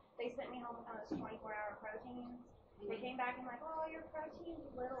 Like, they sent me home with those 24-hour proteins. They came back and like, oh, your protein's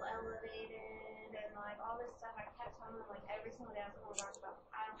a little elevated and like all this stuff. I kept telling them like every single day I was going to talk about,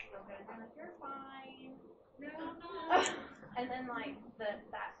 I don't feel good. And they're like, you're fine. No, I'm not. And then like that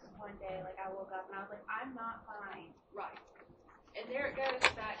one day, like I woke up and I was like, I'm not fine. Right. And there it goes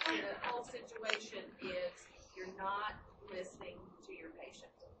back to the whole situation is you're not listening to your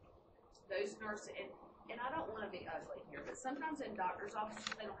patient. Those nurses, and I don't want to be ugly here, but sometimes in doctors' offices,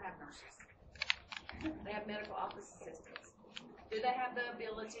 they don't have nurses. They have medical office assistants. Do they have the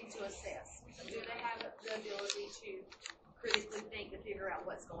ability to assess? Do they have the ability to critically think to figure out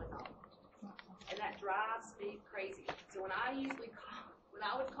what's going on? And that drives me crazy. So when I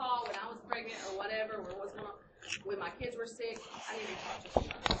would call when I was pregnant or whatever, or what's going on, when my kids were sick, I needed to talk to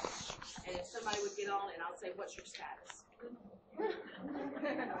somebody. And if somebody would get on and I'll say, what's your status?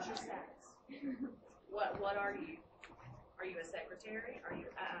 What's your status? What are you? Are you a secretary? Are you,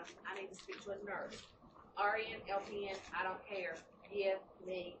 I need to speak to a nurse. RN, LPN, I don't care. Give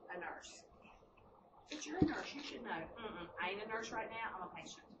me a nurse. But you're a nurse, you should know. I ain't a nurse right now, I'm a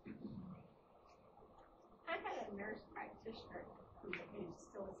patient. I had a nurse practitioner who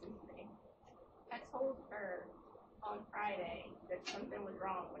still listens to me. I told her on Friday that something was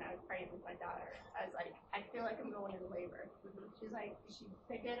wrong when I was praying with my daughter. I was like, I feel like I'm going into labor. She's like,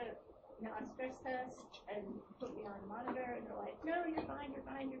 they did a non-stress test and put me on a monitor, and they're like, no, you're fine, you're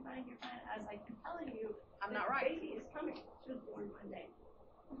fine, you're fine, you're fine. I was like, I'm telling you, I'm this not right. baby is coming. She was born Monday.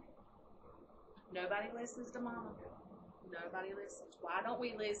 Nobody listens to mama. Nobody listens. Why don't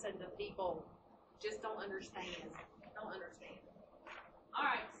we listen to people? Just don't understand. Don't understand. All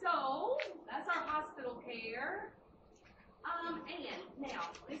right, so that's our hospital care. And now,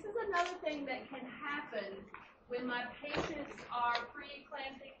 this is another thing that can happen when my patients are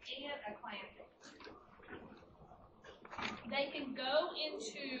preeclamptic and eclamptic. They can go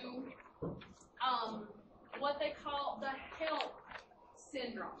into what they call the HELP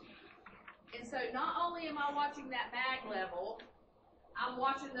syndrome. And so not only am I watching that MAG level, I'm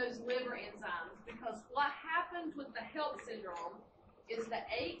watching those liver enzymes, because what happens with the HELP syndrome is the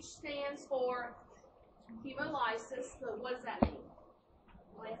H stands for hemolysis. So what does that mean?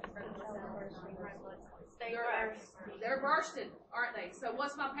 They're bursting, aren't they? So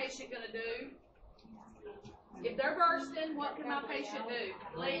what's my patient going to do? If they're bursting, what can my patient do?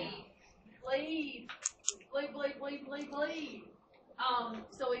 Bleed. Bleed. Bleed, bleed, bleed, bleed, bleed.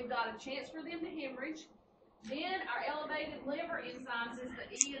 So we've got a chance for them to hemorrhage. Then our elevated liver enzymes is the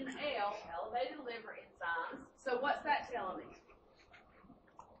E and the L, elevated liver enzymes. So what's that telling me?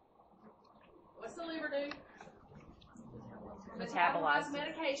 What's the liver do? Metabolize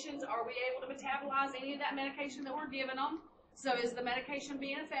medications. Are we able to metabolize any of that medication that we're giving them? So is the medication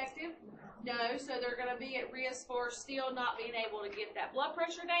being effective? No, so they're going to be at risk for still not being able to get that blood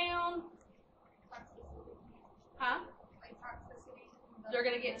pressure down. Huh? They're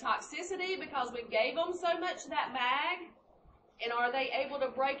going to get toxicity because we gave them so much of that MAG. And are they able to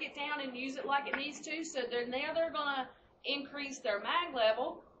break it down and use it like it needs to? So they're going to increase their MAG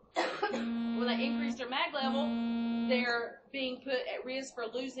level. When they increase their MAG level, they're being put at risk for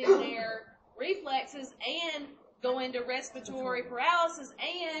losing their reflexes and go into respiratory paralysis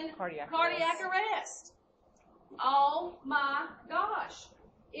and cardiac arrest. Oh my gosh.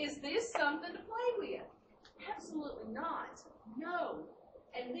 Is this something to play with? Absolutely not. No.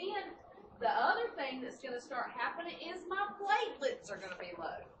 And then the other thing that's going to start happening is my platelets are going to be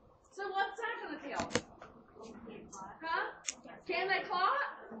low. So what's that going to tell me? Huh? Can they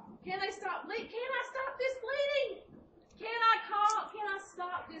clot? Can they stop bleeding? Can I stop this bleeding? Can I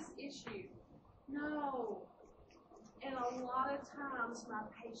stop this issue? No. And a lot of times my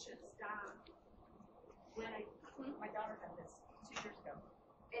patients die. My daughter had this 2 years ago.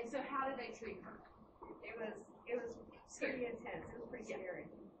 And so how did they treat her? It was pretty intense. It was pretty scary.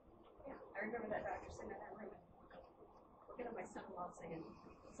 Yeah. I remember that doctor sitting in that room looking at my son-in-law saying,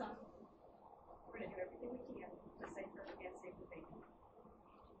 son, we're going to do everything we can to save her and save the baby.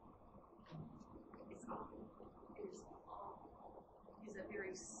 It's awful. It is awful. He's a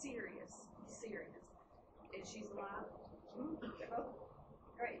very serious. And she's alive.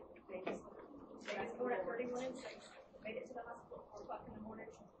 Great. Baby's born at 31 and 6. Made it to the hospital at 4 o'clock in the morning.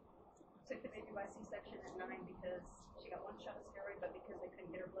 Took the baby by C-section at 9 because she got 1 shot of steroid, but because they couldn't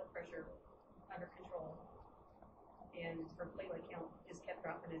get her blood pressure under control. And her platelet count just kept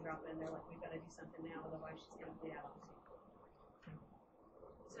dropping and dropping. They're like, we've got to do something now, otherwise she's going to bleed out.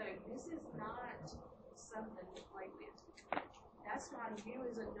 So this is not something to play with. That's why you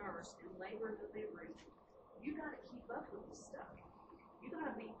as a nurse in labor and delivery, you got to keep up with this stuff. You got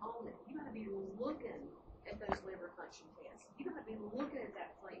to be on it. You got to be looking at those liver function tests. You got to be looking at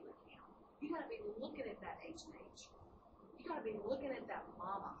that platelet count. You got to be looking at that H&H. You got to be looking at that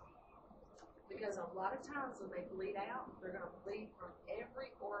mama. Because a lot of times when they bleed out, they're going to bleed from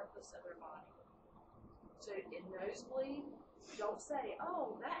every orifice of their body. So in nosebleed, don't say,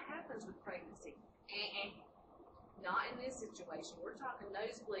 oh, that happens with pregnancy. Not in this situation. We're talking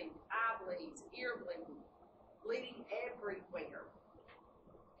nosebleed, eye bleeds, ear bleeding, bleeding everywhere.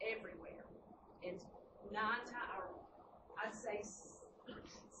 Everywhere. And 9 times, or I'd say 6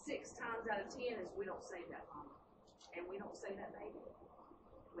 times out of 10 is we don't save that mama. And we don't save that baby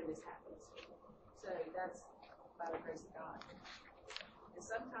when this happens. So that's by the grace of God. And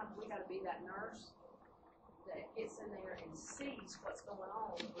sometimes we got to be that nurse that gets in there and sees what's going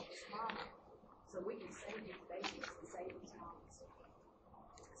on with this mama, so we can save these babies and save these mamas.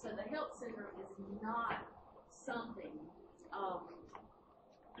 So the HELP syndrome is not something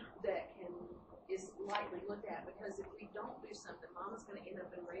that is lightly looked at, because if we don't do something, mama's going to end up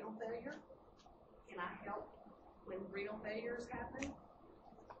in renal failure. Can I help when renal failures happen?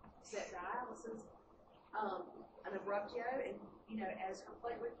 Set dialysis, an abruptio, and as her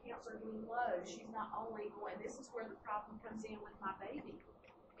platelet counts are getting low, she's not only going, this is where the problem comes in with my baby,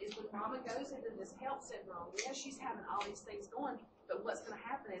 is when mama goes into this HELP syndrome, yeah, she's having all these things going, but what's going to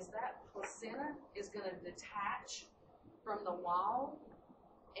happen is that placenta is going to detach from the wall,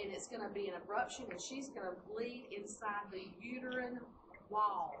 and it's going to be an abruption, and she's going to bleed inside the uterine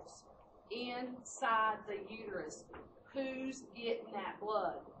walls, inside the uterus. Who's getting that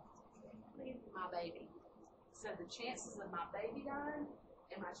blood? My baby. So the chances of my baby dying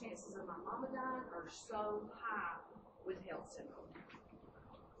and my chances of my mama dying are so high with HELP syndrome.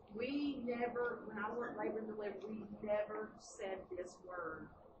 We never, when I worked labor and delivery, we never said this word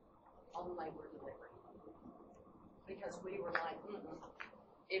on labor and delivery. Because we were like,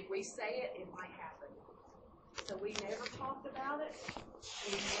 if we say it, it might happen. So we never talked about it.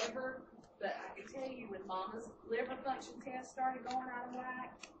 We never, but I can tell you when mama's liver function test started going out of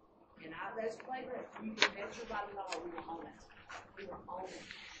whack, and out of those platelets, you can bet your body dollar we were on it. We were on it.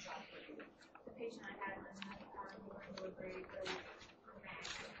 The patient I had was delivery was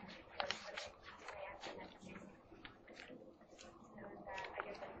I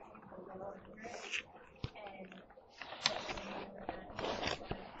guess I was below 100, and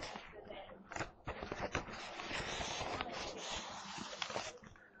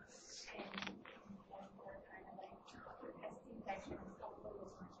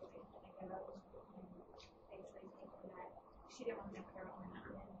she didn't want to make her own, and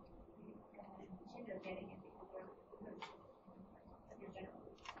she ended up getting it because of your general.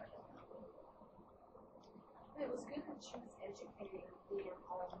 It was good that she was educating me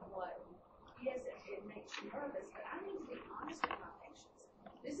on what, yes, it makes you nervous, but I need to be honest with my patients.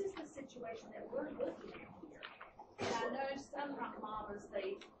 This is the situation that we're looking at here. And I know some mamas,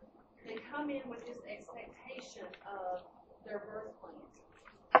 they come in with this expectation of their birth plan.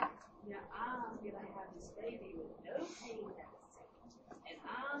 Now, I'm going to have this baby with no pain medicine, and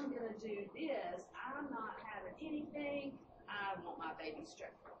I'm going to do this. I'm not having anything. I want my baby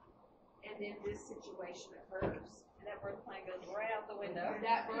straight. And then this situation occurs. And that birth plan goes right out the window.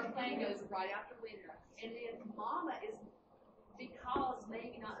 That birth plan goes right out the window. And then mama is, because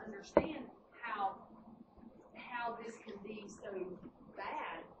maybe not understand how this can be so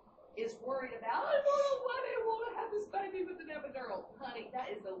bad, is worried about, I don't want to have this baby with an epidural. Honey,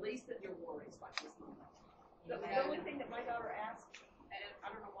 that is the least of your worries like this moment. The only thing that my daughter asked, and I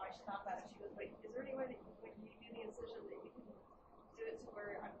don't know why she thought that, she goes, wait, is there any way that when you do the incision that you can do it to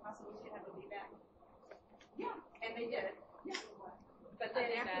where I possibly could have a VBAC? Yeah, And they did. yeah. But then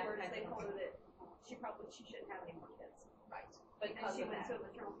afterwards, they told her that she shouldn't have any more kids. Right. But Because she of went that. to a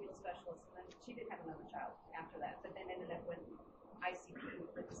maternal fetal specialist, and then she did have another child after that, but then ended up with ICP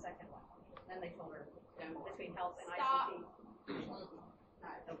for the second one. Then they told her, between health and Stop. ICP.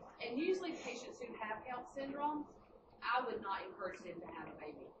 And usually patients who have HELP syndrome, I would not encourage them to have a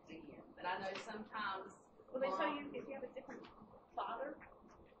baby again. But I know sometimes. Well, they tell you if you have a different father,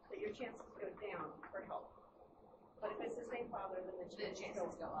 that your chances go down for help. But if it's the same father, then the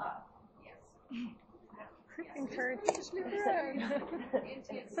chances go up. Yes. Encourage to grow.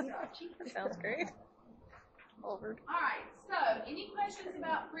 Intense stuff. Sounds great. Over. All right. So, any questions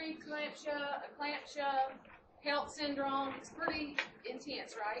about preeclampsia, eclampsia, HELP syndrome? It's pretty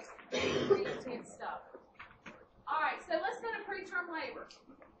intense, right? Pretty intense stuff. All right. So let's go to preterm labor.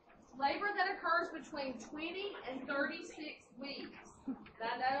 Labor that occurs between 20 and 36 weeks. And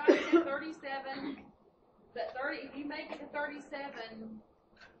I know I said 37, but 30. If you make it to 37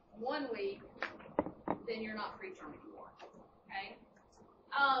 1 week, then you're not preterm anymore. Okay.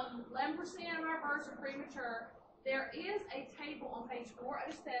 11% of our births are premature. There is a table on page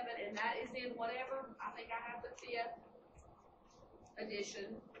 407, and that is in whatever, I think I have the 5th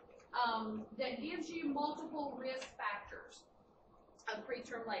edition, that gives you multiple risk factors of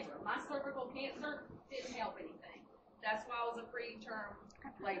preterm labor. My cervical cancer didn't help anything. That's why I was a preterm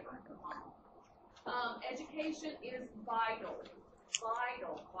labor mom. Education is vital.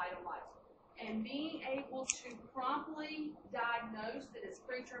 And being able to promptly diagnose that it's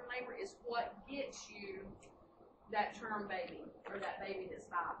preterm labor is what gets you that term baby, or that baby that's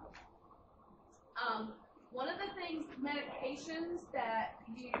viable. One of the things, medications that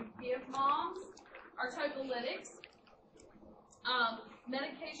you give moms are tocolytics.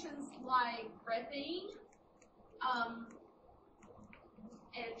 Medications like breathine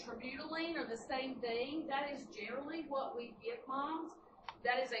and tributaline are the same thing. That is generally what we give moms.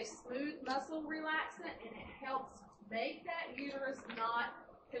 That is a smooth muscle relaxant, and it helps make that uterus not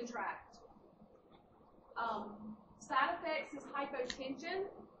contract. Side effects is hypotension.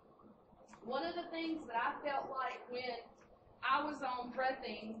 One of the things that I felt like when I was on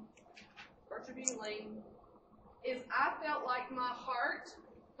breathine or tributaline is I felt like my heart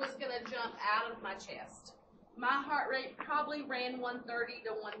was going to jump out of my chest. my heart rate probably ran 130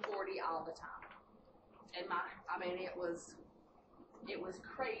 to 140 all the time. And it was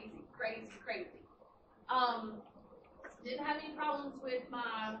crazy, crazy, crazy. Didn't have any problems with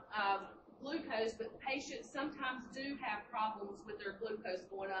my glucose, but patients sometimes do have problems with their glucose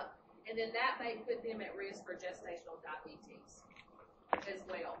going up, and then that may put them at risk for gestational diabetes as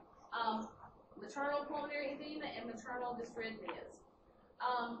well. Maternal pulmonary edema and maternal dysrhythmias.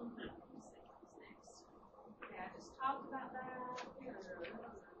 Let's see what's next. Okay, I just talked about that.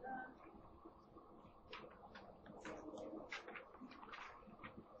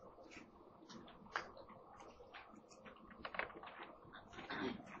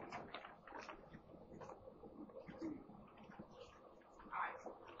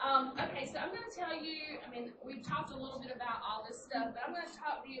 Okay, so I'm going to tell you, we've talked a little bit about all this stuff, but I'm going to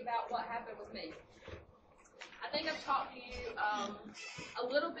talk to you about what happened with me. I think I've talked to you a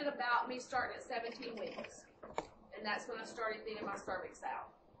little bit about me starting at 17 weeks, and that's when I started thinning my cervix out.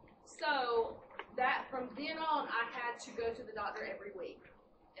 So that from then on, I had to go to the doctor every week,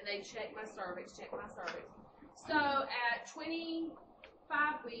 and they check my cervix. So at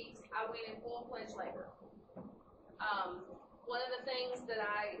 25 weeks, I went in full-fledged labor. One of the things that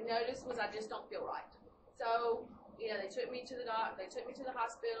I noticed was I just don't feel right. So, they took me to the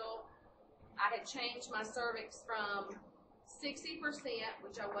hospital. I had changed my cervix from 60%,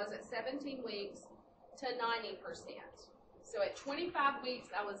 which I was at 17 weeks, to 90%. So at 25 weeks,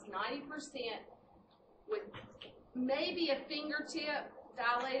 I was 90% with maybe a fingertip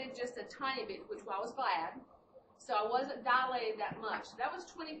dilated just a tiny bit, which I was glad. So I wasn't dilated that much. That was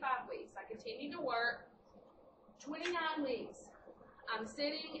 25 weeks. I continued to work. 29 weeks, I'm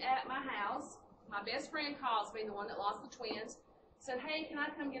sitting at my house. My best friend calls me, the one that lost the twins, said, hey, can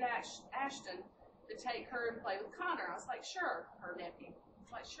I come get Ashton to take her and play with Connor? I was like, sure, her nephew. I was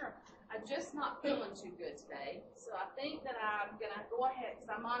like, sure. I'm just not feeling too good today, so I think that I'm going to go ahead,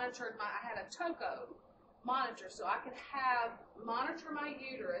 because I had a Toco monitor, so I could monitor my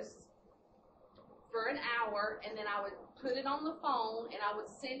uterus for an hour, and then I would put it on the phone, and I would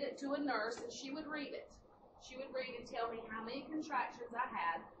send it to a nurse, and she would read it. She would read and tell me how many contractions I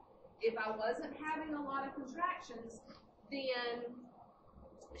had. If I wasn't having a lot of contractions, then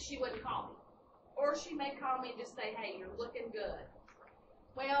she wouldn't call me. Or she may call me and just say, hey, you're looking good.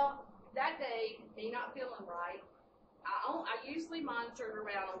 Well, that day, me not feeling right, I usually monitored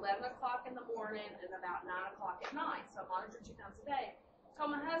around 11 o'clock in the morning and about 9 o'clock at night. So I monitored 2 times a day. I told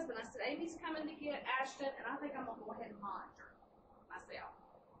my husband, I said, Amy's coming to get Ashton, and I think I'm going to go ahead and monitor myself.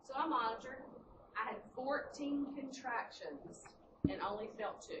 So I monitored. I had 14 contractions and only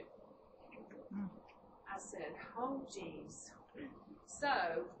felt 2. I said, oh, geez.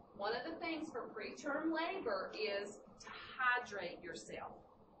 So one of the things for preterm labor is to hydrate yourself,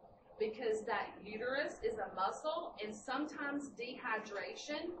 because that uterus is a muscle, and sometimes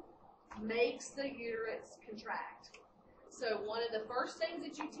dehydration makes the uterus contract. So one of the first things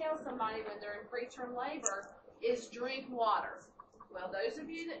that you tell somebody when they're in preterm labor is drink water. Well, those of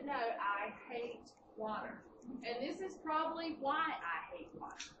you that know, I hate water. And this is probably why I hate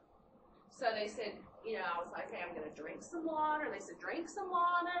water. So they said, I was like, okay, I'm going to drink some water. They said, drink some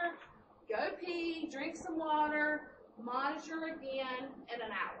water, go pee, drink some water, monitor again in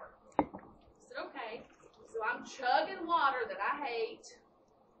an hour. I said, okay. So I'm chugging water that I hate,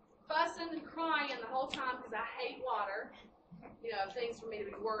 fussing and crying the whole time because I hate water. Things for me to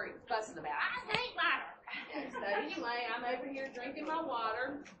be worried, fussing about. I hate water. And so anyway, I'm over here drinking my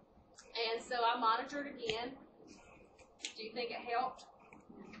water, and so I monitored again. Do you think it helped?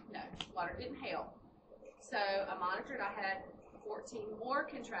 No, water didn't help. So I monitored. I had 14 more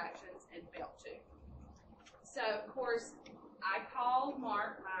contractions and felt 2. So, of course, I called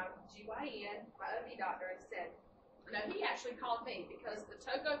Mark, my GYN, my OB doctor, and said, no, he actually called me because the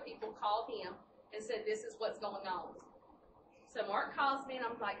Toco people called him and said, this is what's going on. So Mark calls me, and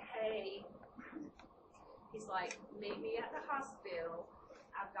I'm like, hey. He's like, meet me at the hospital.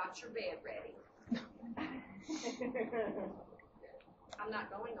 I've got your bed ready. I'm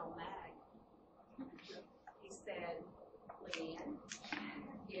not going on MAG. He said, Leanne,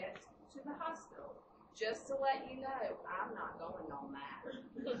 get to the hospital. Just to let you know, I'm not going on MAG.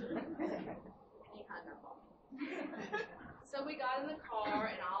 And he hung up on me. So we got in the car,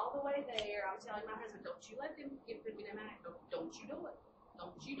 and all the way there, I'm telling my husband, don't you let them get me to MAG. Don't you do it.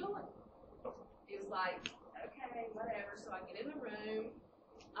 Don't you do it. He was like, okay, whatever. So I get in the room,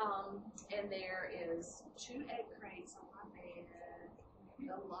 and there is 2 egg crates on my bed.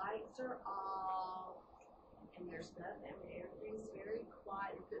 The lights are off, and there's nothing. Everything's very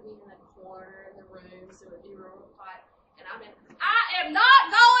quiet. They put me in the corner of the room so it'd be real quiet. And I am not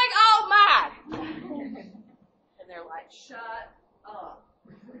going on MAG. they're like, shut up.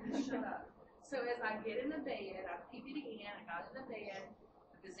 Shut up. So as I get in the bed, I peep it again, I got in the bed,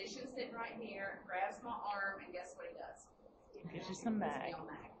 the physician's sitting right here, grabs my arm, and guess what he does? Gives you some mag.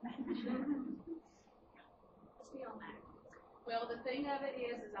 Well, the thing of it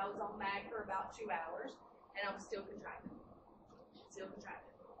is I was on mag for about 2 hours, and I was still contracting.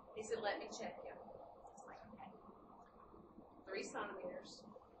 He said, let me check you. I was like, okay. 3 centimeters,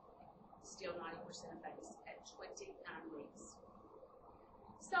 still 90% effaced at 29 weeks.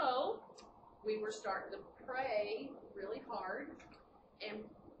 So, we were starting to pray really hard and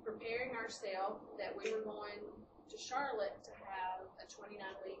preparing ourselves that we were going to Charlotte to have a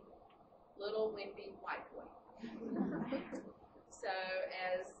 29-week little wimpy white boy. So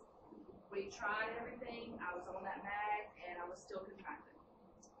as we tried everything, I was on that mag and I was still contracting.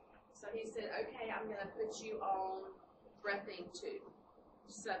 So he said, okay, I'm going to put you on breathing tube,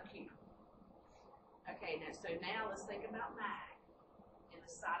 sub-Q. Okay, now let's think about mag and the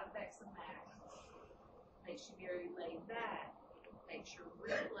side effects of mag. Makes you very laid back, makes your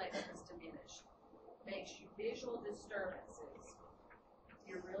reflexes diminish, makes you visual disturbances.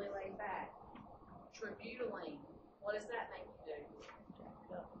 You're really laid back. Tributaline, what does that make you do?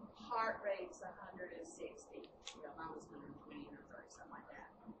 Heart rate's 160. Yeah, mine was 120 or 30, something like that.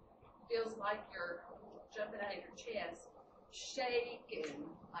 Feels like you're jumping out of your chest, shaking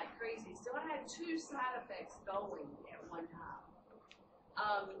like crazy. So I had 2 side effects going at one time.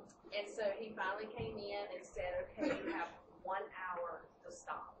 And so he finally came in and said, okay, you have 1 hour to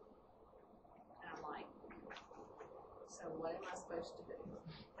stop. And I'm like, so what am I supposed to do?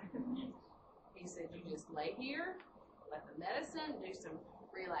 He said, you just lay here, let the medicine, do some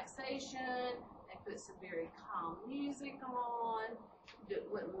relaxation, and put some very calm music on,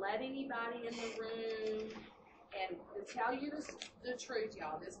 wouldn't let anybody in the room. And to tell you the truth,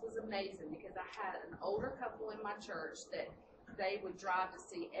 y'all, this was amazing because I had an older couple in my church that they would drive to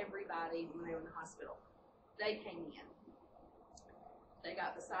see everybody when they were in the hospital. They came in. They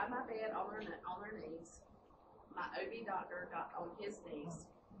got beside my bed on their knees. My OB doctor got on his knees.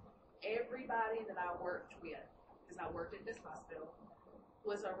 Everybody that I worked with, because I worked at this hospital,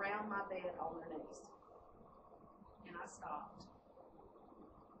 was around my bed on their knees. And I stopped.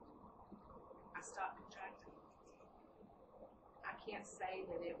 I stopped contracting. I can't say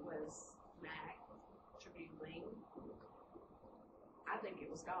that it was mag, tributaline. I think it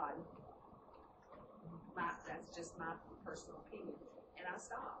was God. That's just my personal opinion. And I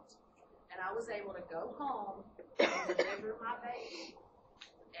stopped. And I was able to go home and deliver my baby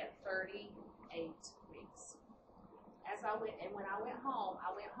at 38 weeks. When I went home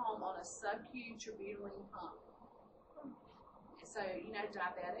on a sub-Q tributaline pump. And so,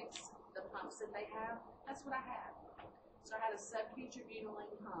 diabetics, the pumps that they have, that's what I had. So I had a sub-Q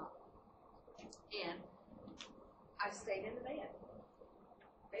tributaline pump. And I stayed in the bed.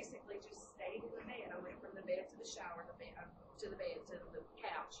 Basically just stayed in the bed. I went from the bed to the shower, to the bed, to the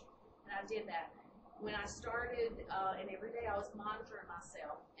couch. And I did that. When I started, and every day I was monitoring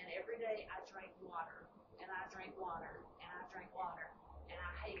myself, and every day I drank water, and I drank water, and I drank water, and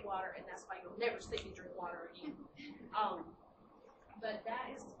I hate water, and that's why you'll never see me drink water again. But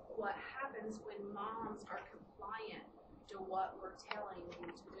that is what happens when moms are compliant to what we're telling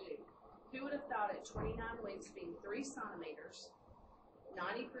them to do. Who would have thought at 29 weeks, being 3 centimeters,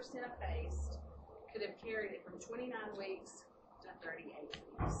 90% effaced, could have carried it from 29 weeks to 38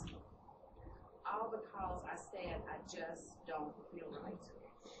 weeks? All because I said, I just don't feel right.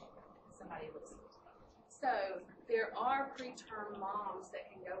 Somebody listen. So there are preterm moms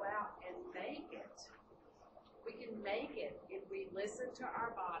that can go out and make it. We can make it if we listen to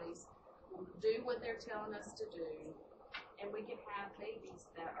our bodies, do what they're telling us to do, and we can have babies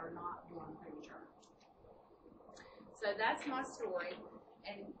that are not born premature. So that's my story.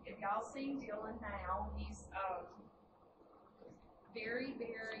 And if y'all see Dylan now, he's very,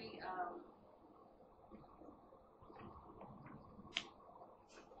 very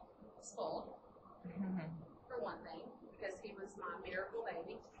spoiled, for one thing, because he was my miracle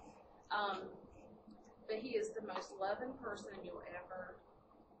baby. But he is the most loving person you'll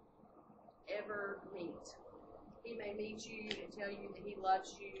ever meet. He may meet you and tell you that he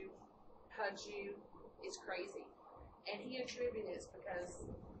loves you, hugs you. It's crazy. And he attributes because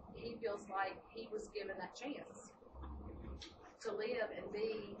he feels like he was given that chance to live and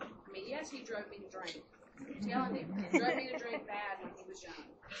be. I mean, yes, he drove me to drink. I'm telling you, he drove me to drink bad when he was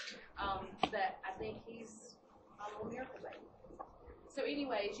young. But I think he's a little miracle baby. So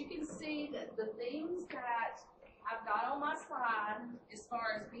anyways, you can see that the things that I've got on my slide as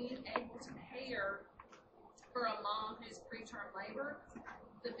far as being able to care for a mom who's preterm labor,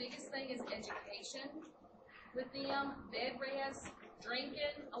 the biggest thing is education. with them, bed rest,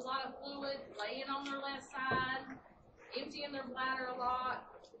 drinking a lot of fluid, laying on their left side, emptying their bladder a lot.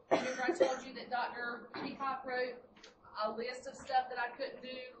 Remember I told you that Dr. Peacock wrote a list of stuff that I couldn't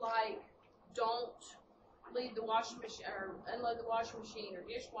do, like don't leave the washing machine or unload the washing machine or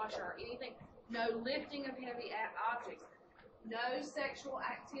dishwasher or anything. No lifting of heavy objects. No sexual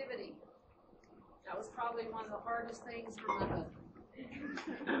activity. That was probably one of the hardest things for my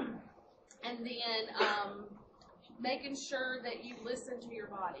husband. And then making sure that you listen to your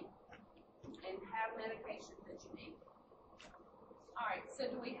body and have medications that you need. All right, so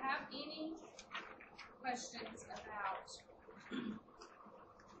do we have any questions about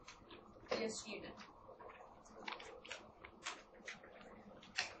this unit?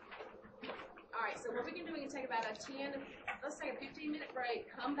 All right, so what we can do, we can take about let's take a 15-minute break,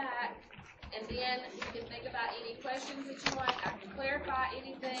 come back, and then you can think about any questions that you want. I can clarify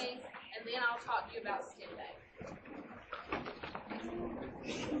anything, and then I'll talk to you about skin day.